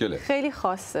هم خوشگله. خیلی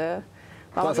خاصه.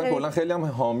 تو اصلا کلا خیلی هم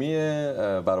حامی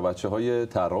برای بچه‌های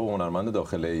طراح و هنرمند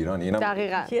داخل ایران. اینم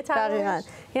دقیقاً.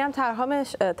 اینم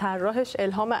طراحش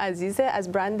الهام عزیزه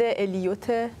از برند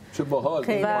الیوت. چه باحال.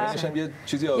 پایینش هم یه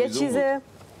چیزی آویزون بود.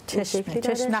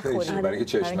 چشم نخورید. برای که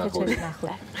چشم نخورید.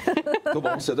 تو با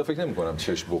اون صدا فکر نمی‌کنم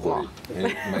چشم بخوری.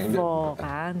 من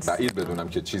واقعاً بعید بدونم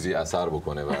که چیزی اثر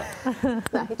بکنه و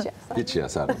نه هیچی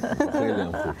اثر نمی‌کنه. خیلی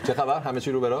هم خوب. چه خبر؟ همه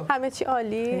چی رو برا؟ همه چی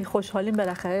عالی. خوشحالیم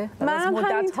بالاخره. من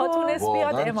مدت‌ها تونست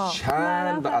بیاد اما.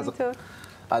 چند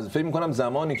از فکر می‌کنم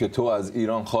زمانی که تو از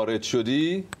ایران خارج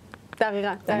شدی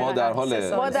دقیقاً. ما در حال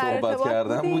صحبت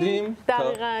کردن بودیم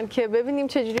دقیقاً که ببینیم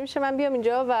چجوری میشه من بیام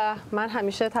اینجا و من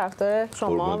همیشه طرفدار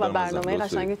شما و برنامه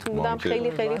قشنگتون بودم.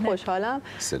 خیلی خیلی خوشحالم.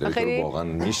 خیلی رو واقعا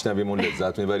میشنویم و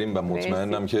لذت میبریم و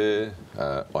مطمئنم که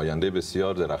آینده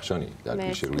بسیار درخشانی در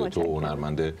پیش روی تو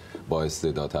هنرمند با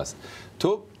استعداد هست.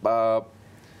 تو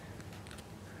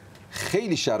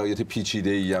خیلی شرایط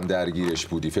پیچیده‌ای هم درگیرش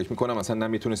بودی. فکر می‌کنم اصلا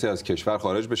نمیتونستی از کشور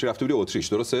خارج بشی، رفته بودی اتریش،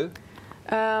 درسته؟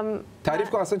 تعریف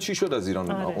کن اصلا چی شد از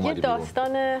ایران اومدی بیرون؟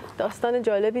 یه داستان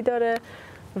جالبی داره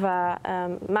و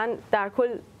من در کل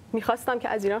میخواستم که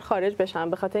از ایران خارج بشم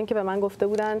به خاطر اینکه به من گفته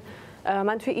بودن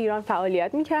من توی ایران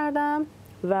فعالیت میکردم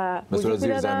و مثلا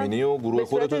زیرزمینی و گروه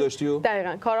خودتو داشتی و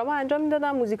دقیقاً کارامو انجام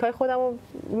میدادم، موزیکای خودمو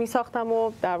میساختم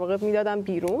و در واقع میدادم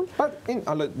بیرون. بعد این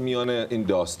حالا میان این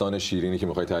داستان شیرینی که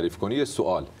میخوای تعریف کنی یه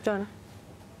سوال جانم.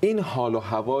 این حال و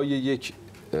هوای یک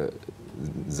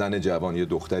زن جوان، یه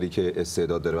دختری که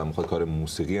استعداد داره و میخواد کار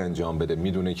موسیقی انجام بده،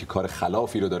 میدونه که کار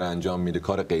خلافی رو داره انجام میده،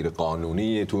 کار غیر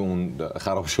قانونی تو اون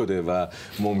خراب شده و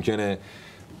ممکنه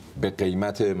به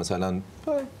قیمت مثلا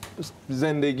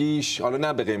زندگیش، حالا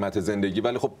نه به قیمت زندگی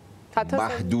ولی خب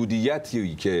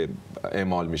محدودیتی که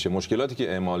اعمال میشه، مشکلاتی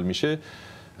که اعمال میشه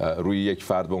روی یک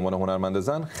فرد به عنوان هنرمند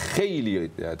زن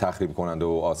خیلی تخریب کننده و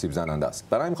آسیب زننده است.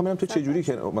 برای همین میخوام تو چه جوری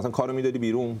که مثلا کارو میدادی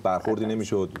بیرون، برخوردی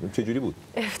نمیشد، چه جوری بود؟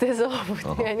 افتضاح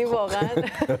بود. یعنی واقعا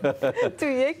تو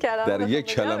یک کلمه در یک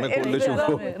کلمه کلشون.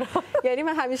 یعنی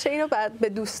من همیشه اینو به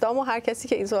دوستام و هر کسی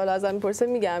که این سوال ازم میپرسه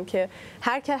میگم که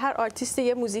هر آرتیست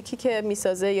یه موزیکی که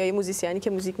میسازه یا یه موزیسیانی که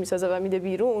موزیک میسازه و میده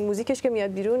بیرون، موزیکش که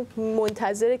میاد بیرون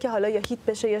منتظره که حالا یا هیت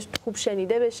بشه یا خوب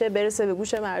شنیده بشه، برسه به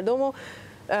گوش مردم و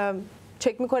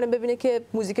چک میکنه ببینه که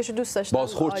موزیکشو دوست داشتن،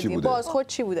 بازخورد چی بوده. بازخورد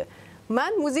چی بوده.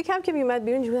 من موزیکم که میومد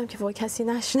بیرون بودم که وای کسی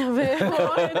نشنوه،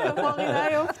 اتفاقی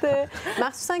نیفته،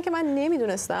 مخصوصا که من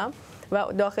نمیدونستم و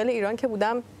داخل ایران که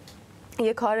بودم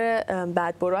یه کار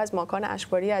بد برو از ماکان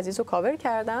اشکباری عزیز رو کاور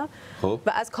کردم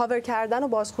و از کاور کردن و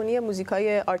بازخونی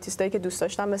موزیکای آرتیستایی که دوست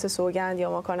داشتم مثل سوگند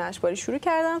یا ماکان اشکباری شروع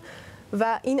کردم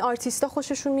و این آرتیستا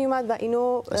خوششون میومد و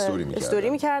اینو استوری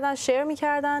میکردن، شیر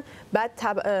میکردن، بعد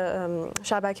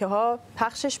شبکه ها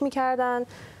پخشش میکردن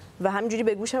و همینجوری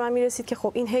به گوش من میرسید که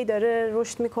خب این هی داره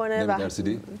رشد میکنه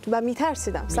و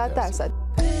میترسیدم 100%.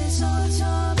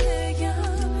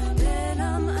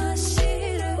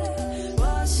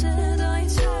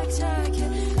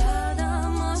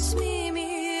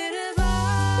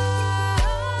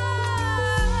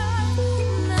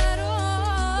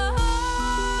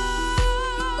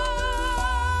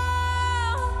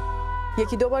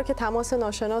 یکی دو بار که تماس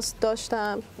ناشناس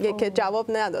داشتم که جواب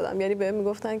ندادم، یعنی بهم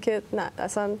میگفتن که نه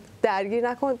اصلا درگیر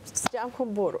نکن، جمع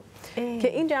کن برو. که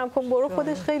این جمع کن برو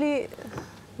خودش خیلی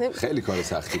کار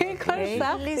سختی،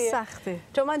 خیلی سخته.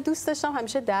 چون من دوست داشتم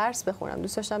همیشه درس بخونم،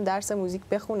 دوست داشتم درس موزیک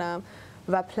بخونم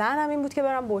و پلنم این بود که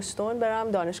برم بوستون،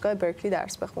 برم دانشگاه برکلی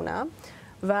درس بخونم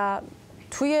و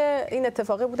توی این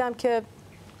اتفاقی بودم که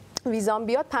ویزام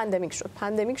بیاد،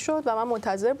 پندمیک شد و من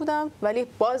منتظر بودم ولی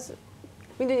باز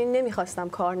میدونین نمیخواستم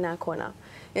کار نکنم.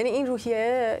 یعنی این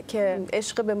روحیه که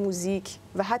عشق به موزیک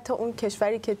و حتی اون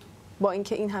کشوری که با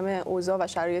اینکه این همه اوضاع و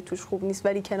شرایط توش خوب نیست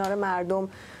ولی کنار مردم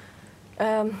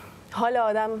حال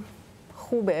آدم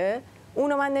خوبه،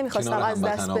 اونو من نمیخواستم از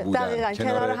دست بدم. دقیقاً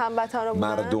کنار هموطنا بودن،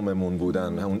 مردممون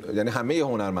بودن، یعنی همه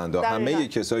هنرمندا، همه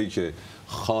کسایی که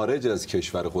خارج از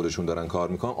کشور خودشون دارن کار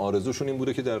میکنن آرزوشون این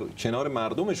بوده که در کنار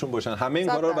مردمشون باشن، همه این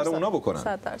کارا رو برای اونا بکنن.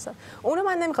 100%. اونو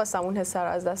من نمیخواستم اون حس رو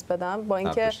از دست بدم، با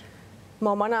اینکه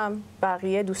مامانم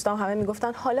بقیه دوستام همه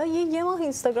میگفتن حالا یه ماه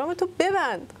اینستاگرام تو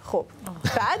ببند، خب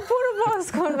بعد برو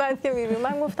باز کن بعد که میبینی.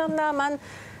 من گفتم نه من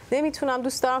نمیتونم،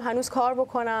 دوست دارم هنوز کار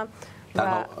بکنم.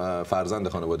 تنها فرزند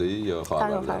خانواده‌ای یا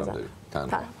خواهر برادر داری؟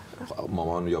 تنها.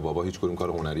 مامان یا بابا هیچ کدوم کار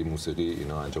هنری، موسیقی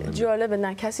اینا انجام نمیدن؟ جالبه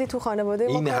نه کسی تو خانواده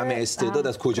ما این همه استعداد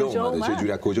از کجا اومده؟ چه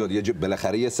جوری از کجا؟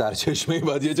 بالاخره یه سرچشمه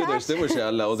باید یه جا داشته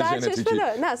باشه لحاظ ژنتیکی.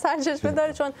 نه سرچشمه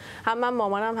داره، چون هم من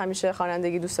مامانم همیشه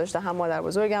خوانندگی دوست داشته، هم مادر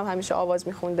بزرگم همیشه آواز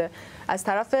میخونده. از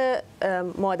طرف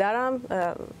مادرم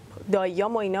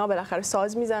داییام و اینا بالاخره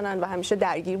ساز میزنن و همیشه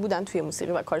درگیر بودن توی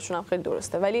موسیقی و کارشون هم خیلی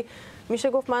درسته. ولی میشه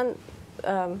گفت من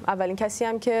اولین کسی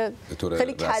هم که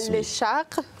خیلی کله شق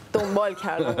دنبال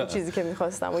کردم اون چیزی که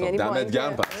می‌خواستم. یعنی دمت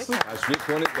گرم. پس تشویق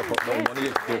کنید به عنوان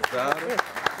یک دختر.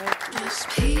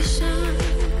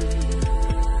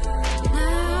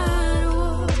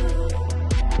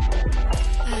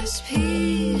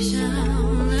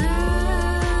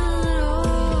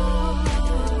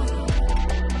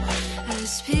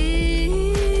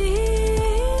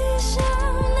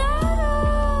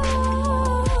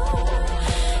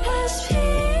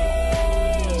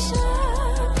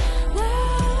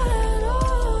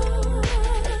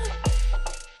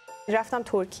 رفتم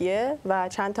ترکیه و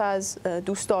چند تا از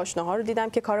دوست و آشناها رو دیدم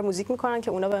که کار موزیک میکنن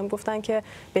که اونا بهم گفتن که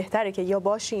بهتره که یا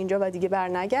باشی اینجا و دیگه بر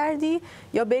نگردی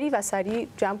یا بری و سریع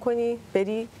جمع کنی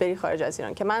بری خارج از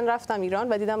ایران. که من رفتم ایران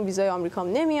و دیدم ویزای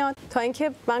آمریکام نمیاد، تا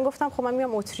اینکه من گفتم خب من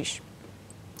میام اتریش.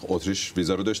 اتریش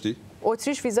ویزا رو داشتی؟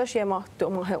 اتریش ویزاش یه ماه 2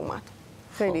 ماه اومد.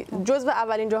 خیلی جزو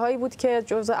اولین جاهایی بود که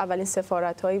جزو اولین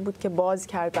سفارت‌هایی بود که باز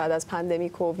کرد بعد از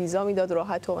پندمیک و ویزا میداد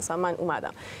راحت و مثلا من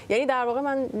اومدم. یعنی در واقع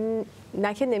من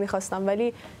نکه نمیخواستم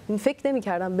ولی فکر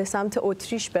نمی‌کردم به سمت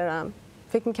اتریش برم.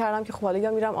 فکر می‌کردم که خب حالا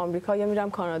یا میرم آمریکا یا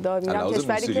میرم کانادا، میرم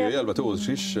کشوری که البته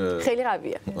اتریش خیلی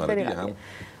قویه. خیلی قویه.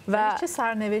 و چه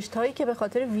سرنوشت هایی که به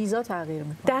خاطر ویزا تغییر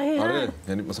میکنه. دقیقاً. آره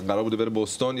یعنی مثلا قرار بوده بره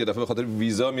بوستون، یه دفعه به خاطر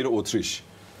ویزا میره اتریش.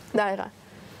 دقیقاً.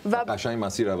 و قشنگ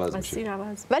مسیر عوض میشه.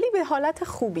 ولی به حالت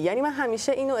خوبی. یعنی من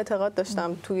همیشه اینو اعتقاد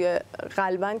داشتم توی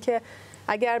قلبن که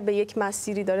اگر به یک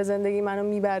مسیری داره زندگی منو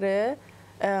میبره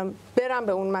برم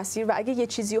به اون مسیر و اگه یه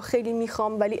چیزی رو خیلی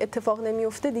میخوام ولی اتفاق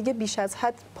نمیفته دیگه بیش از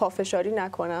حد پافشاری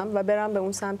نکنم و برم به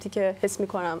اون سمتی که حس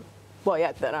میکنم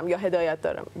باید برم یا هدایت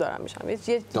دارم میشم.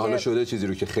 حالا شده چیزی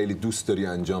رو که خیلی دوست داری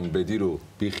انجام بدی رو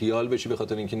بیخیال بشی به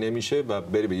خاطر اینکه نمیشه و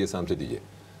بری به یه سمت دیگه؟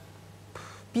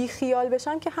 بیخیال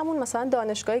بشم که همون مثلا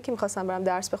دانشگاهی که میخواستم برم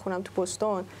درس بخونم تو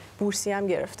بوستون بورسی هم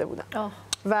گرفته بودم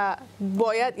و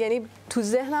باید یعنی تو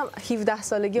ذهنم 17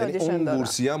 سالگی آدیشن دارم. اون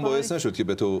بورسی هم باعث نشد که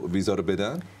به تو ویزا رو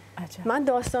بدن؟ من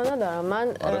داستانا دارم. من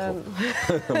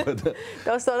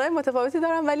داستانای متفاوتی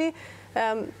دارم ولی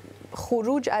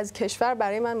خروج از کشور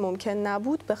برای من ممکن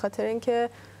نبود به خاطر اینکه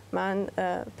من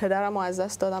پدرم رو از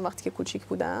دست دادم وقتی که کوچیک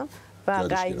بودم و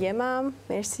قیمم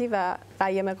و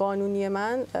قیم قانونی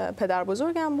من پدر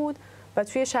بزرگم بود و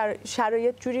توی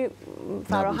شرایط جوری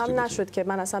فراهم نشد که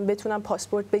من اصلا بتونم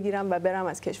پاسپورت بگیرم و برم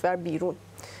از کشور بیرون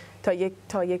تا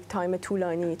یک تایم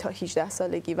طولانی تا 18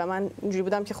 سالگی و من اینجوری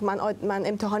بودم که خب من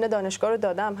امتحان دانشگاه رو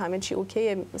دادم، همه چی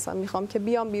اوکیه، مثلا میخوام که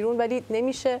بیام بیرون ولی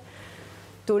نمیشه،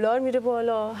 دلار میره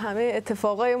بالا، همه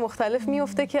اتفاقای مختلف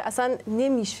میفته که اصلا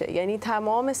نمیشه. یعنی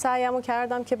تمام سعیمو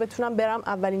کردم که بتونم برم،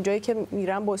 اولین جایی که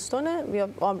میرم بوستونه یا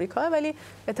آمریکا ولی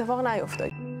اتفاق نیفتاد.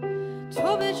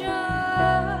 تو به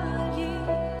جنگی،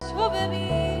 تو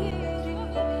بمیری،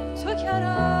 تو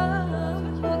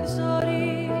کرم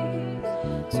بگذاری،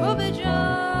 تو به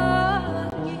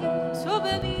جنگی، تو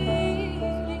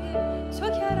بمیری، تو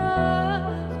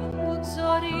کرم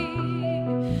بگذاری.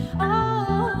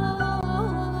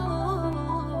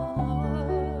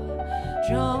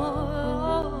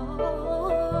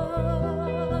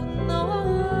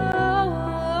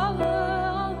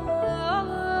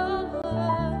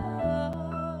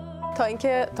 تا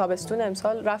اینکه تابستون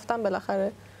امسال رفتم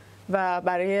بالاخره و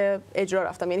برای اجرا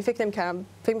رفتم. یعنی فکر نمی‌کردم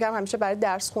همیشه برای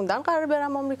درس خوندن قرار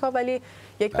برم آمریکا ولی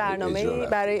یک برنامه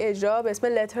برای اجرا به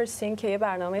اسم Let Her Sing که یه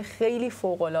برنامه خیلی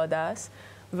فوق‌العاده است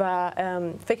و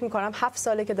فکر می‌کنم 7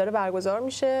 ساله که داره برگزار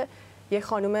میشه. یه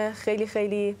خانم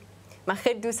خیلی من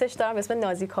خیلی دوستش دارم به اسم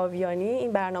نازی کاویانی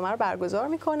این برنامه رو برگزار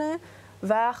میکنه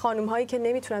و خانم هایی که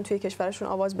نمیتونن توی کشورشون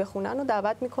آواز بخونن رو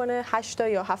دعوت میکنه. 8 تا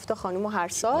یا 7 تا خانم هر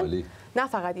سال، نه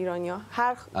فقط ایرانیا،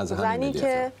 هر زنی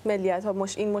که ملیت ها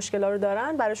این مشکل ها رو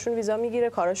دارن براشون ویزا میگیره،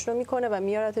 کاراشون رو میکنه و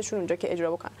میارتشون اونجا که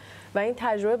اجرا بکنن و این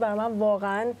تجربه برای من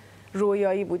واقعا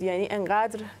رویایی بود. یعنی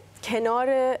انقدر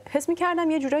حس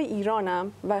می‌کردم یه جورای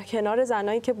ایرانم و کنار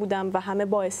زنایی که بودم و همه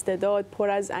با استعداد، پر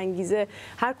از انگیزه،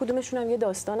 هر کدومشون هم یه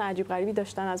داستان عجیب غریبی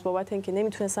داشتن از بابت اینکه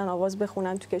نمیتونستن آواز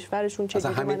بخونن تو کشورشون.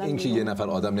 اصلا همین اینکه یه نفر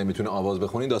آدم نمیتونه آواز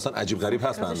بخونه داستان عجیب غریب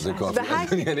هست بنظر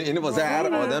کافی. یعنی اینو واسه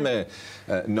هر آدم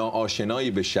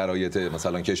ناآشنایی به شرایط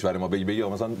مثلا کشور ما بگی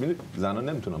مثلا زنا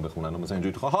نمیتونن بخونن مثلا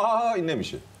اینجوری این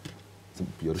نمیشه.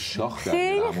 یارو شاخ در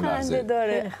خیلی خنده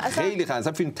داره، خیلی خنده.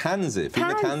 اصلا فیلم طنزه،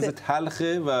 فیلم طنز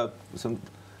تلخه و مثلا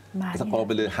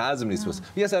قابل هضم نیست. بس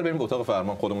یه سر بریم به اتاق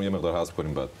فرمان خودمون یه مقدار هضم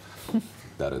کنیم بعد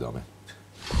در ادامه.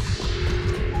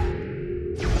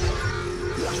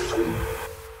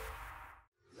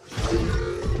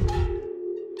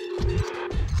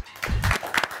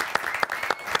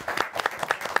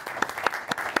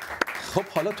 خب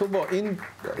حالا تو با این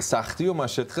سختی و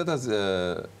مشقت از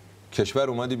کشور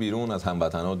اومدی بیرون، از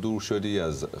هموطنات دور شدی،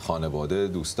 از خانواده،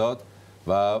 دوستات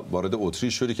و وارد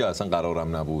اتریش شدی که اصلا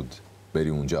قرارم نبود بری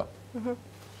اونجا.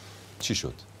 چی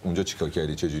شد؟ اونجا چیکار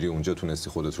کردی؟ چجوری اونجا تونستی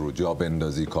خودت رو جا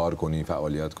بندازی، کار کنی،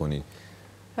 فعالیت کنی؟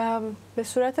 به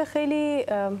صورت خیلی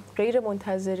غیر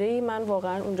منتظره‌ای من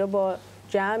واقعا اونجا با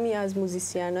جمعی از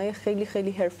موزیسین‌های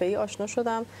خیلی حرفه‌ای آشنا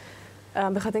شدم.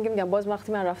 به خاطر اینکه میگم باز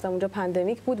وقتی من رفتم اونجا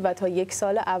پندمیک بود و تا 1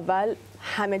 سال اول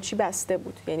همه چی بسته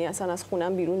بود. یعنی اصلا از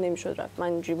خونم بیرون نمیشد رفت. من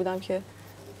اینجوری بودم که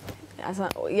اصلا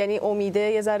یعنی امیده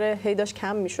یه ذره هی داشت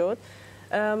کم میشد.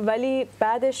 ولی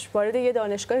بعدش وارد یه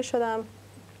دانشگاه شدم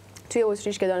توی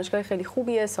اتریش که دانشگاه خیلی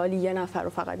خوبیه. سالی 1 نفر رو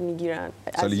فقط میگیرن.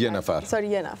 سالی 1 نفر؟ سالی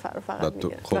 1 نفر رو فقط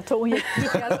میگیرن. و تو اون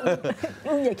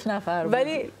 1 نفر بود.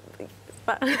 ولی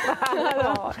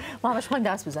ما همش خواهیم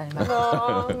دست بزنیم.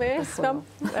 مرسی.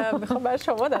 میخوام برای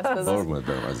شما دست بزنم.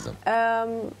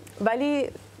 ولی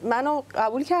منو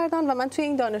قبول کردن و من توی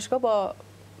این دانشگاه با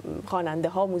خواننده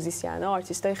ها، موزیسین ها،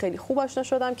 آرتیست های خیلی خوب آشنا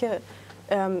شدم که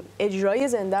اجرای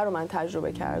زنده رو من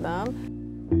تجربه کردم.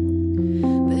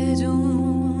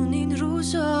 بدون این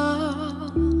روزا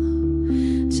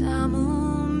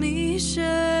تموم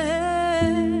میشه،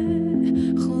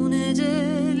 خونه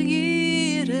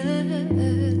دلگیره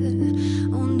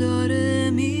اون داره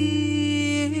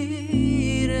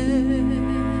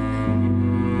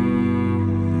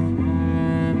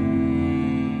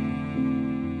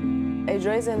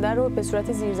اجرای زنده رو به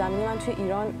صورت زیرزمینی من توی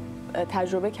ایران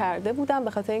تجربه کرده بودم،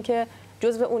 به خاطر اینکه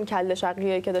جزو اون کله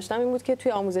شقیایی که داشتم این بود که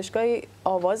توی آموزشگاه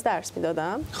آواز درس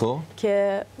میدادم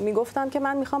که میگفتم که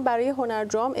من میخوام برای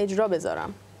هنرجوام اجرا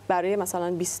بذارم، برای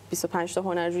مثلا 20-25 تا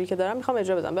هنرجویی که دارم میخوام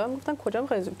اجرا بذارم. من گفتن کجا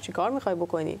میخوای، چیکار میخوای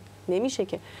بکنی؟ نمیشه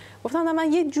که. گفتم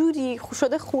من یه جوری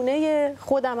شده خونه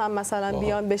خودم هم مثلا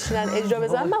بیان بشینن اجرا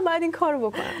بذارم، من باید این کارو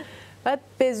بکنم. بعد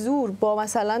به زور با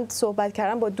مثلا صحبت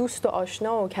کردم با دوست و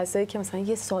آشنا و کسایی که مثلا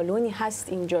یه سالونی هست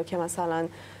اینجا که مثلا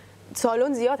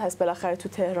سالن زیاد هست بالاخره تو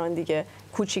تهران دیگه،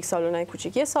 کوچیک سالنای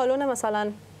کوچیک، یه سالن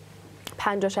مثلا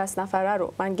 50-60 نفره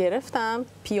رو من گرفتم،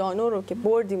 پیانو رو که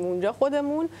بردیم اونجا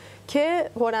خودمون که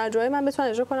هنرجوهای من بتونن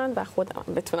اجرا کنن و خودم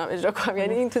بتونم اجرا کنم.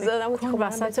 یعنی این تو زدم بود که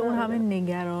وسط اون همه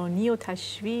نگرانی و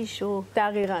تشویش و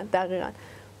دقیقاً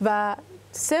و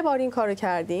 3 بار این کارو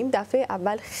کردیم. دفعه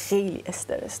اول خیلی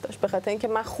استرس داشت به خاطر اینکه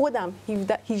من خودم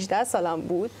 18 سالم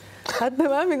بود. بعد به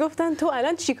من میگفتن تو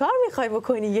الان چیکار میخوای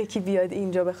بکنی، یکی بیاد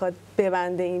اینجا بخواد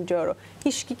ببنده اینجا رو،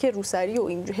 هیچکی که روسری و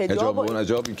اینجا حجاب و این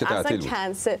که تعطیل بود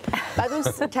کنسل. بعد اون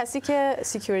کسی که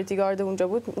سکیوریتی گارد اونجا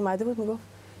بود اومده بود میگفت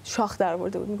شاخ در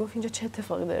آورده بود، میگفت اینجا چه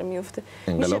اتفاقی داره میفته،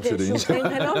 انقلاب شده اینجا،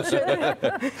 انقلاب شده،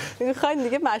 میخواین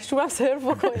دیگه مشروبم سرو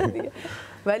بکنید دیگه.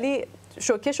 ولی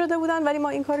شوکه شده بودن. ولی ما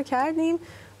این کارو کردیم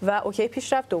و اوکی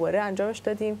پیش رفت، دوباره انجامش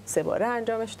دادیم، 3 باره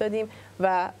انجامش دادیم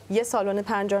و یه سالن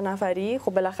 50 نفری.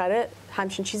 خب بالاخره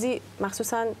همچین چیزی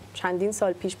مخصوصا چندین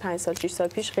سال پیش، 5 سال 6 سال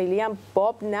پیش خیلی هم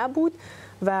باب نبود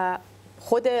و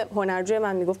خود هنرجوی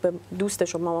من میگفت به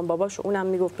دوستش و مامان باباش و اونم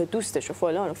میگفت به دوستش و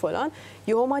فلان و فلان.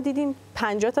 یهو ما دیدیم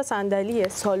 50 تا صندلی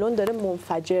سالن داره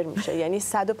منفجر میشه، یعنی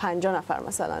 150 نفر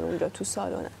مثلا اونجا تو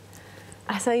سالن.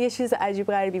 اصلا یه چیز عجیب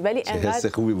غریبی، ولی انقدر حس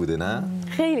خوبی بوده نه؟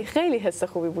 خیلی خیلی حس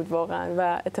خوبی بود واقعا.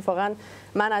 و اتفاقا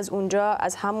من از اونجا،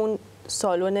 از همون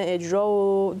سالن اجرا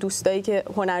و دوستایی که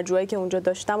هنرجوهایی که اونجا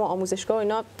داشتم و آموزشگاه و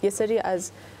اینا، یه سری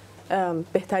از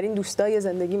بهترین دوستای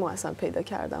زندگی ما اصلا پیدا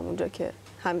کردم اونجا که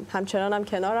همچنان هم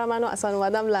کنارم من و اصلا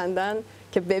اومدم لندن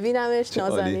که ببینمش.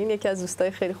 نازنین یکی از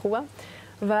دوستای خیلی خوبم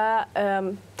و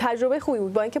تجربه خوبی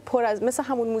بود، با اینکه پر از مثل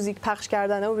همون موزیک پخش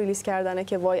کردنه و ریلیز کردنه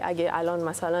که وای اگه الان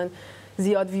مثلا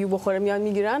زیاد ویو بخوره میان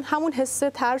میگیرن، همون حس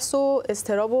ترس و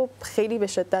اضطراب و خیلی به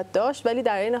شدت داشت، ولی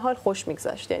در این حال خوش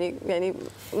میگذشت. یعنی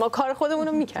ما کار خودمون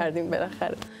رو میکردیم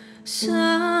بالاخره.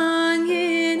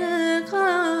 سنگین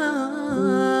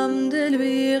غم دل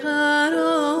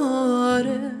بیقراره،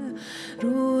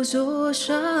 روز و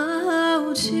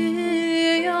شب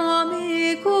چیا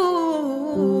میگوی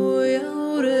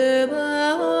اور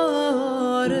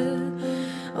بهاره،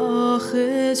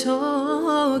 آخه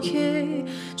تا کی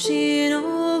چینا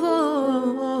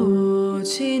و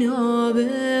چینا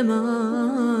به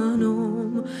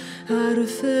منم،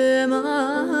 حرف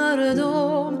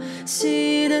مردم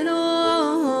سیدلم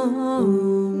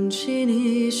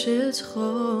چینیشت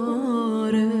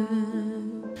خاره.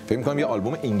 فکر می‌کنم یه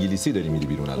آلبوم انگلیسی داری میری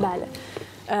بیرون الان. بله.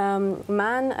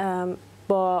 من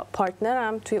با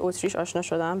پارتنرم توی اتریش آشنا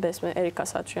شدم به اسم اریکا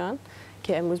ساتریان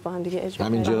که امروز با هم دیگه اجرا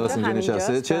همینجاست، اینجا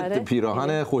نشسته. چه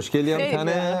پیراهن خوشگلی هم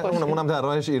تنه، اونم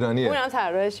طراحش ایرانیه. اونم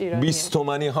طراحش ایرانیه. 20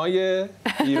 تومانی‌های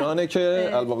ایرانه که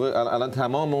الان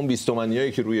تمام اون 20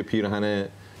 تومانیایی که روی پیراهن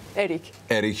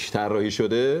اریک طراحی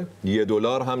شده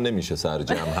 $1 هم نمیشه سر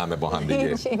جمع همه با هم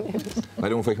دیگه.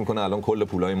 ولی اون فکر میکنه الان کل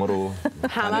پولای ما رو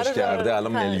همش کرده،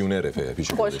 الان میلیونره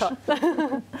پیش خودش.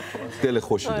 دل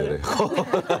خوشی داره.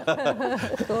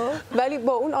 ولی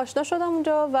با اون آشنا شدم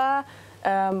اونجا و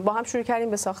با هم شروع کردیم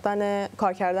به ساختن،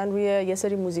 کار کردن روی یه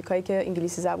سری موزیکایی که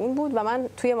انگلیسی زبون بود و من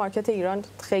توی مارکت ایران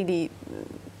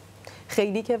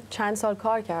خیلی که چند سال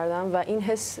کار کردم و این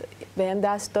حس بهم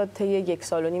دست داد طی 1.5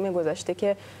 سال گذشته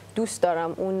که دوست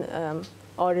دارم اون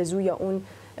آرزو یا اون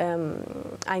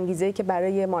انگیزه‌ای که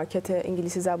برای مارکت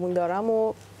انگلیسی زبون دارم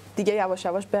و دیگه یواش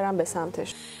یواش برم به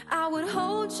سمتش.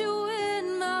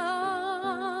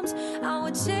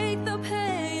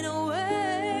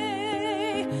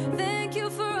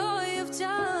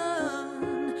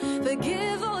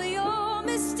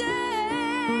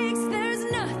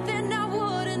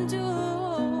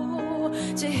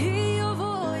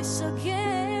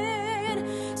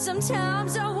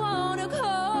 Sometimes I wanna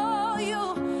call you,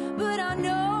 but I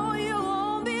know you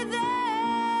won't be there.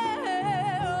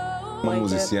 ما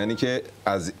موزیسینی که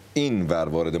از این ور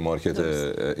وارد مارکت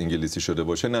انگلیسی شده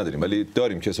باشه نداریم، ولی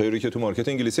داریم کسایی رو که تو مارکت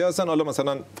انگلیسی هستن، حالا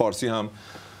مثلا فارسی هم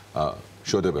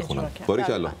شده بخونم.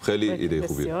 باریکلا، خیلی ایده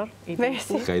خوبیه.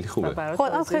 مرسی. خیلی خوبه.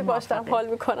 خودم خیلی باشم حال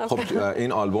میکنم. خب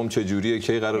این آلبوم چه جوریه؟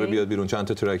 کی قراره بیاد بیرون؟ چند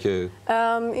تا ترک؟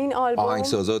 این آلبوم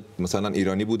آهنگسازا مثلا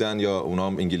ایرانی بودن یا اونا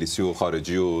هم انگلیسی و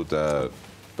خارجی و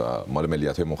مال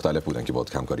ملیت‌های مختلف بودن که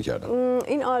باهات همکاری کردن؟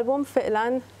 این آلبوم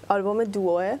فعلا آلبوم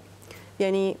دوئه،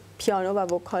 یعنی پیانو و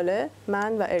وکاله،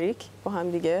 من و اریک با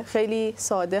هم دیگه، خیلی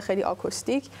ساده، خیلی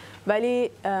آکوستیک،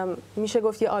 ولی میشه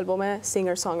گفت یه آلبوم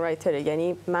سینگر سانگرایتره.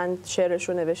 یعنی من شعرش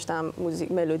رو نوشتم،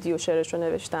 ملودی و شعرش رو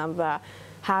نوشتم و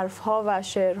حرف‌ها و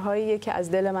شعرهایی که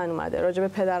از دل من اومده. راجع به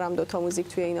پدرم 2 تا موزیک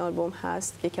توی این آلبوم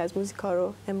هست، یکی از موزیک‌ها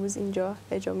رو امروز اینجا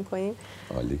اجرا می‌کنیم.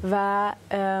 و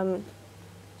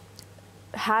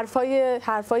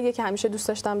حرفایی که همیشه دوست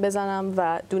داشتم بزنم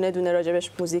و دونه دونه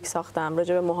راجبش موزیک ساختم.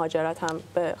 راجب مهاجرتم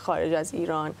به خارج از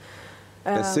ایران،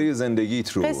 قصه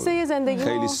زندگیت رو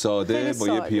خیلی ساده با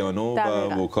یه پیانو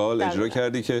و وکال اجرا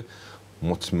کردی که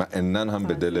مطمئناً هم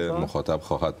به دل مخاطب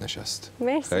خواهد نشست.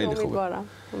 مرسی، خیلی امیدوارم.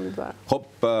 خب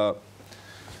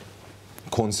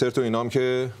کنسرت و اینام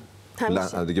که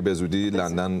دیگه به زودی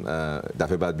لندن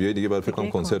دفعه بعد بیای دیگه باید فکر کنم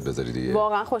کنسرت بذاری دیگه.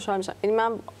 واقعا خوشحال میشم. یعنی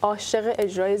من عاشق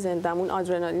اجرای زنده، اون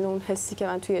آدرنالین، اون حسی که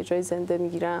من توی اجرای زنده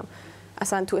میگیرم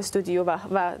اصلا تو استودیو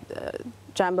و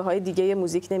جنبه های دیگه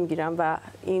موزیک نمیگیرم. و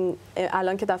این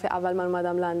الان که دفعه اول من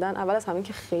اومدم لندن، اول از همین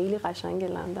که خیلی قشنگ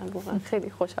لندن، واقعا خیلی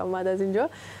خوشم اومد از اینجا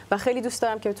و خیلی دوست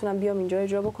دارم که بتونم بیام اینجا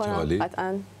اجرا بکنم.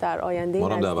 قطعا در آینده ما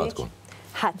رو دعوت کن.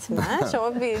 حتما شما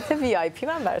بلیط وی آی پی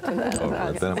من براتون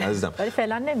دارم عزیزم. ولی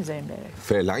فعلا نمیذاریم بره.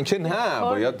 فعلا که نه،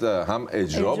 باید هم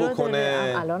اجرا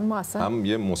بکنه، الان ما اصلا هم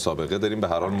یه مسابقه داریم. به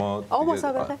هر حال ما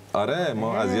مسابقه؟ آره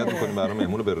ما اذیت می‌کنیم برای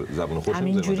مهمون رو به زبون خوش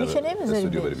نمی‌ذاریم. همینجوری که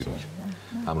نمیذاریم.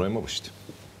 همراه ما باشید.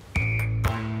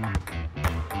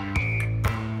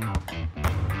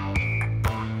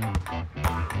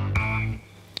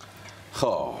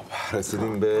 خب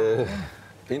رسیدیم به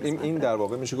این در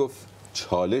واقع میشه گفت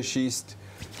چالشی است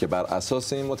که بر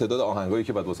اساس این ما تعداد آهنگایی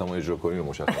که بعد واسمون اجرا کنیم رو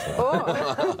مشخص می‌کنیم.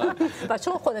 و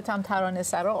چون خودت هم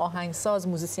ترانه‌سرا، آهنگساز،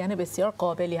 موزیسین بسیار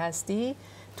قابلی هستی،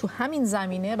 تو همین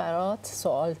زمینه برات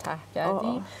سوال طرح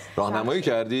کردی. راهنمایی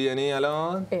کردی یعنی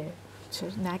الان؟ چرا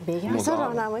بگم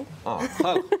راهنمایی؟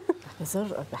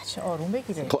 بذار بچه آروم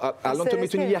بگیره. خب الان تو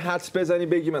میتونی یه حدس بزنی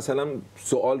بگی مثلا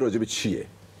سوال راجع به چیه؟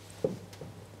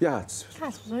 یه حدس.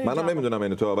 منم نمیدونم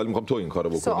اینو، تو اول میخوام تو این کارو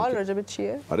بکنی. سوال راجع به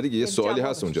چیه؟ آره دیگه یه سوالی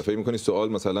هست اونجا. فکر می‌کنی سوال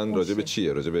مثلا راجع به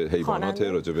چیه؟ راجع به حیوانات،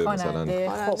 راجع به مثلا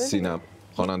سینما.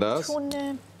 خواننده است؟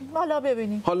 حالا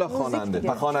ببینیم. حالا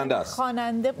خواننده. و خواننده است.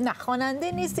 خواننده نه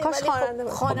خواننده نیستی ولی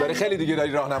خب داری خیلی دیگه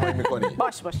داری راهنمایی می‌کنی.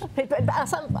 باش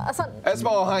اصلا اسم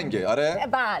آهنگه. آره؟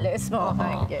 بله اسم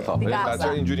آهنگه. خب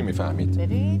بچه‌ها اینجوری می‌فهمید.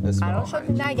 ببین قرار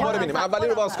شد نگم. ما ببینیم اولی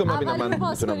رو باز کن ببینم من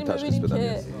میتونم تشخیص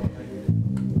بدم.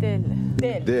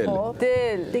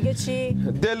 دل دیگه چی؟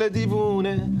 دل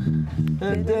دیوونه.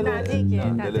 نه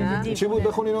دیگه چی بود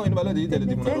بخونین اینو بلدی؟ دل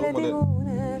دیوونه رو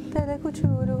دیوونه دل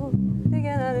کوچولو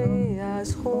دیگه نری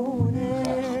از خونه.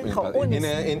 خب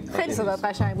این خیلی صدا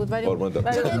قشنگ بود ولی دل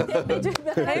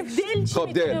چی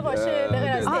میتونه باشه؟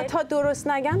 تا درست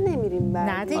نگم نمیریم بعد.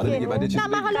 نه دیگه نه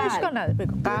من حالا اشکال نداره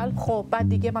بگو. قلب. خب بعد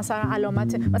دیگه مثلا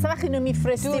علامت مثلا وقتی اینو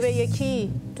میفرستی به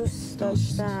یکی دوست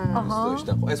داشتم.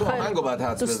 خب اسم آهنگو بعد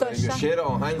حدس بزنیم یا شعر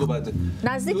آهنگو بعد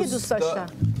نزدیک دوست داشتم.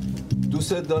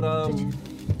 دوست دارم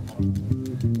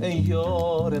ای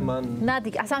یار من. نه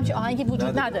دیگه اصلا همچین آهنگی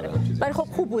وجود نداره ولی خب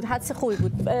خوب بود، حدس خوبی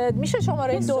بود. میشه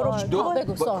شماره 2 رو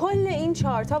بگو. کل این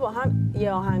 4 تا با هم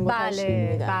یه آهنگو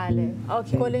تشکیل میدن. بله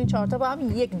اوکی. کل این 4 تا با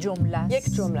هم یک جمله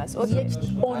است. یک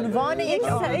عنوان یک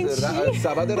آهنگ.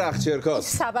 سبد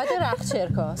رختچرکاست. سبد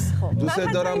رختچرکاست. خب دوست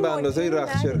دارم به اندازه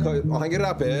رختچرکا. آهنگ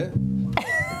رپه؟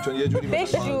 چون یه جوری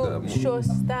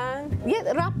شستن. یه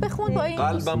رپ بخون با این.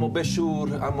 قلبمو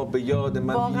بشور اما به یاد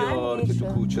من بیار که تو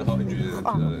کوچه ها اینجوری.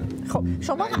 خب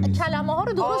شما کلمه ها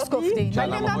رو درست گفتین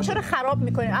ولی نمیدونم چرا خراب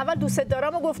میکنین. اول دوست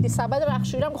دارم رو گفتی، سبد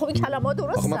رختشوری هم. خب این کلمه ها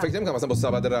درسته. من فکر نمی‌کنم مثلا با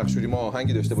سبد رختشوری ما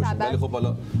آهنگی داشته باشیم ولی خب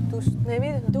حالا دوست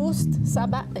نمیدونم. دوست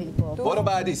سبد برو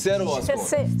بعدی 3 رو باز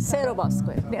کن. 3 رو باز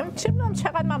کن. نمیدونم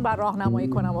چقدر من بر راهنمایی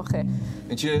کنم آخه.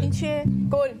 این چیه؟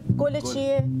 گل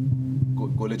چیه؟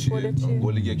 گل چیه؟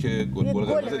 گلیه که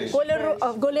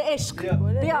گل عشق.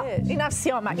 بیا اینم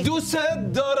سیامک. دوست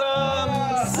دارم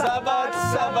سبد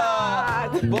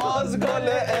باز گل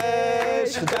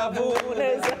عشق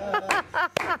جوونه.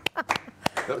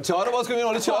 4 رو باز کنیم.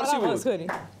 حالا 4 چی بود؟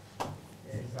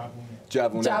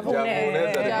 جوونه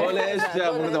گل عشق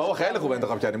جوونه. خیلی خوب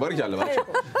انتخاب کردیم. باریکلا بچه‌ها.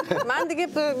 من دیگه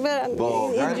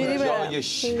اینجوری جای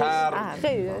شر.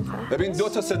 ببین 2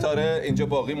 تا ستاره اینجا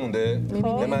باقی مونده.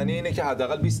 به معنی اینه که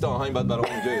حداقل 20 تا آهنگ بعد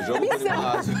برامون اینجا اجرا بکنیم.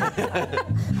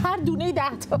 هر دونه 10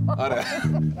 تا. آره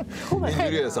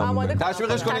اینجوری حساب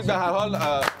تشویقش کنید. به هر حال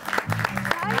آره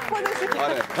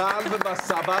قلب و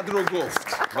سبد رو گفت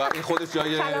و این خودش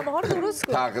جای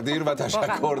تقدیر و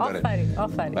تشکر داره.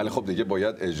 آفرین. ولی خب دیگه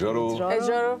باید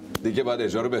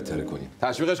اجرا رو بهتر کنیم.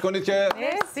 تشویقش کنید که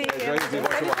مرسی. اجرای زیبا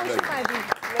شما دارید.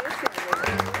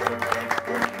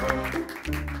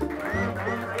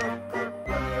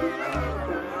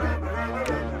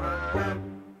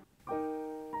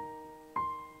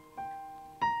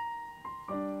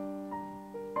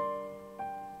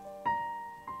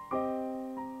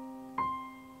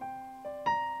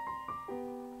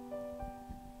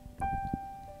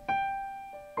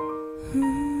 I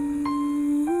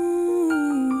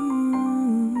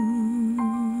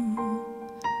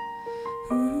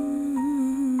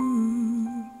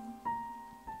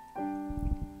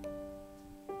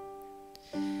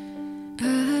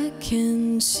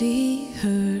can see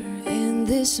her in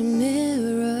this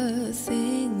mirror.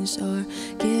 Things are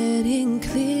getting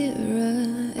clearer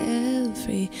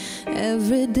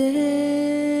every day.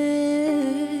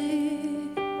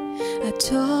 I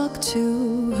talk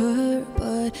to her,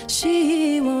 but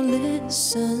she won't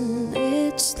listen.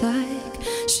 It's like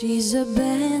she's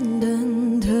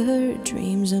abandoned her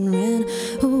dreams and ran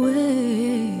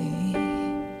away.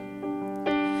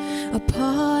 A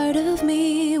part of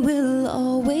me will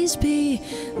always be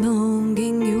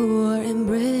longing your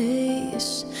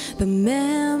embrace. The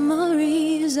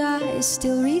memories I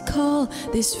still recall,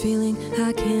 this feeling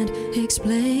I can't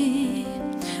explain.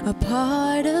 A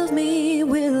part of me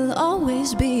will always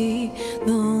be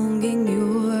longing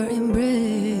your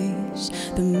embrace.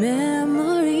 The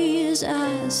memories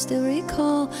I still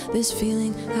recall, this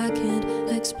feeling I can't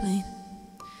explain.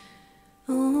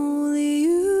 Only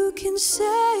you can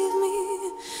save me,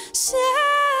 save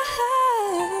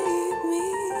me.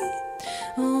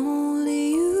 Only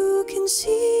you can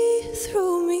see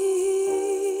through me.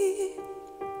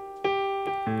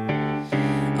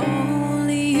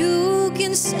 Only you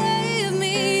can save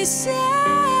me, save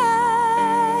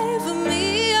me.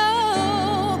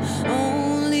 Oh,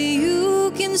 only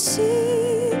you can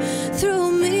see through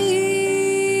me.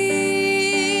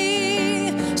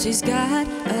 She's got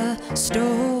a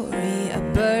story, a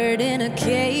bird in a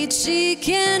cage. She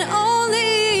can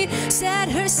only set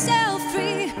herself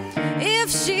free if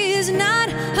she's not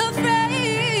afraid.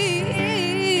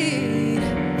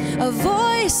 A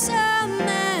voice, a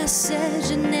message,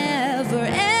 a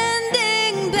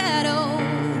never-ending battle.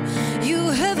 You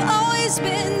have always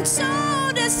been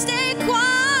told to stay quiet.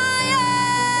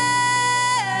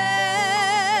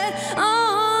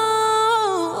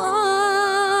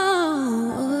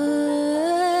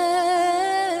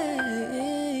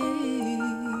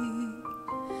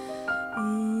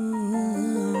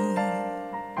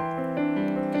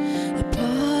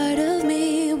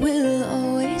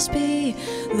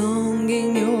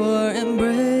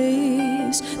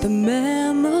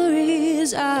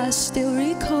 Still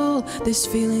recall this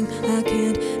feeling I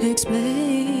can't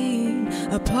explain.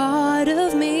 A part of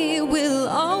me will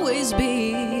always be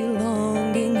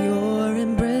longing your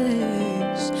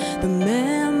embrace. The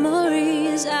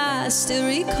memories I still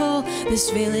recall, this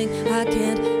feeling I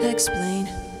can't explain.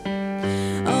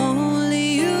 Only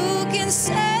you can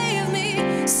save me,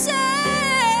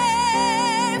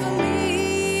 save me.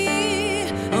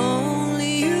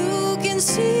 Only you can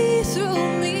see through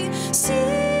me, see.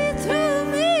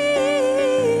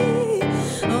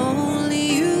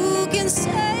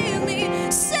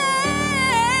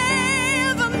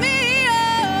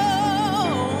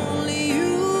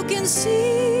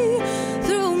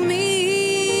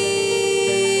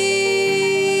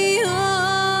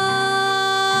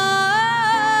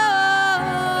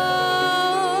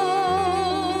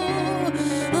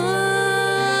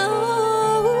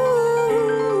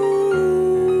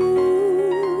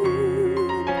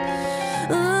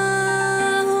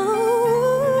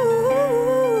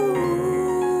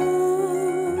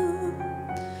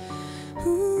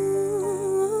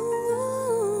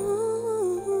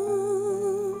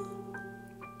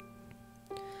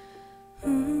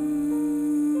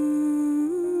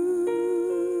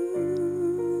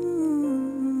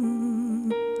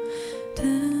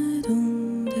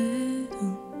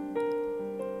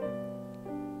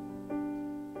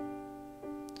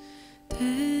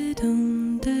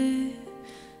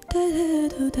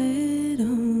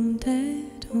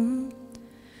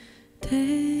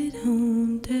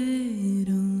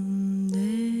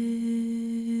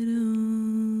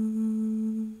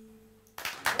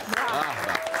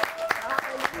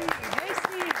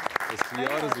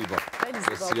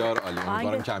 بسیار عالی.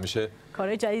 امیدوارم که همیشه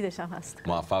کارهای جدیدش هم هست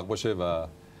موفق باشه و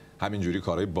همینجوری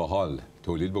کارهای باحال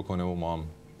تولید بکنه و ما هم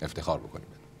افتخار بکنیم.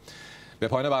 به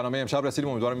پایان برنامه امشب رسیدیم.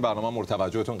 امیدوارم این برنامه مورد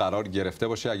توجهتون قرار گرفته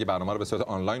باشه. اگه برنامه رو به صورت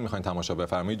آنلاین می‌خواید تماشا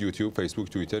بفرمایید، یوتیوب، فیسبوک،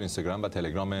 توییتر، اینستاگرام و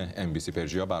تلگرام MBC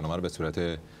پرشیا برنامه رو به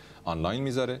صورت آنلاین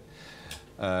میذاره.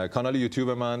 کانال یوتیوب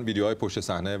من ویدیوهای پشت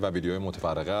صحنه و ویدیوهای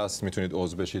متفرقه است. میتونید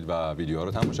عضو بشید و ویدیوها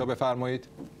رو تماشا بفرمایید.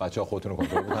 بچه‌ها خودتون رو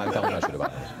کنترل بکنید. تمام نشده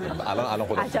برنامه. الان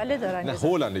خودتون عجله دارن. نه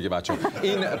هولن دیگه بچه‌ها.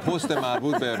 این پست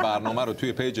مربوط به برنامه رو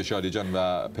توی پیج شادی جان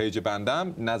و پیج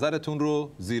بندم نظرتون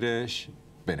رو زیرش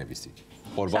بنویسید.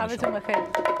 قربان شما. شبتون بخیر.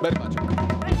 بریم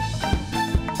بچه‌ها.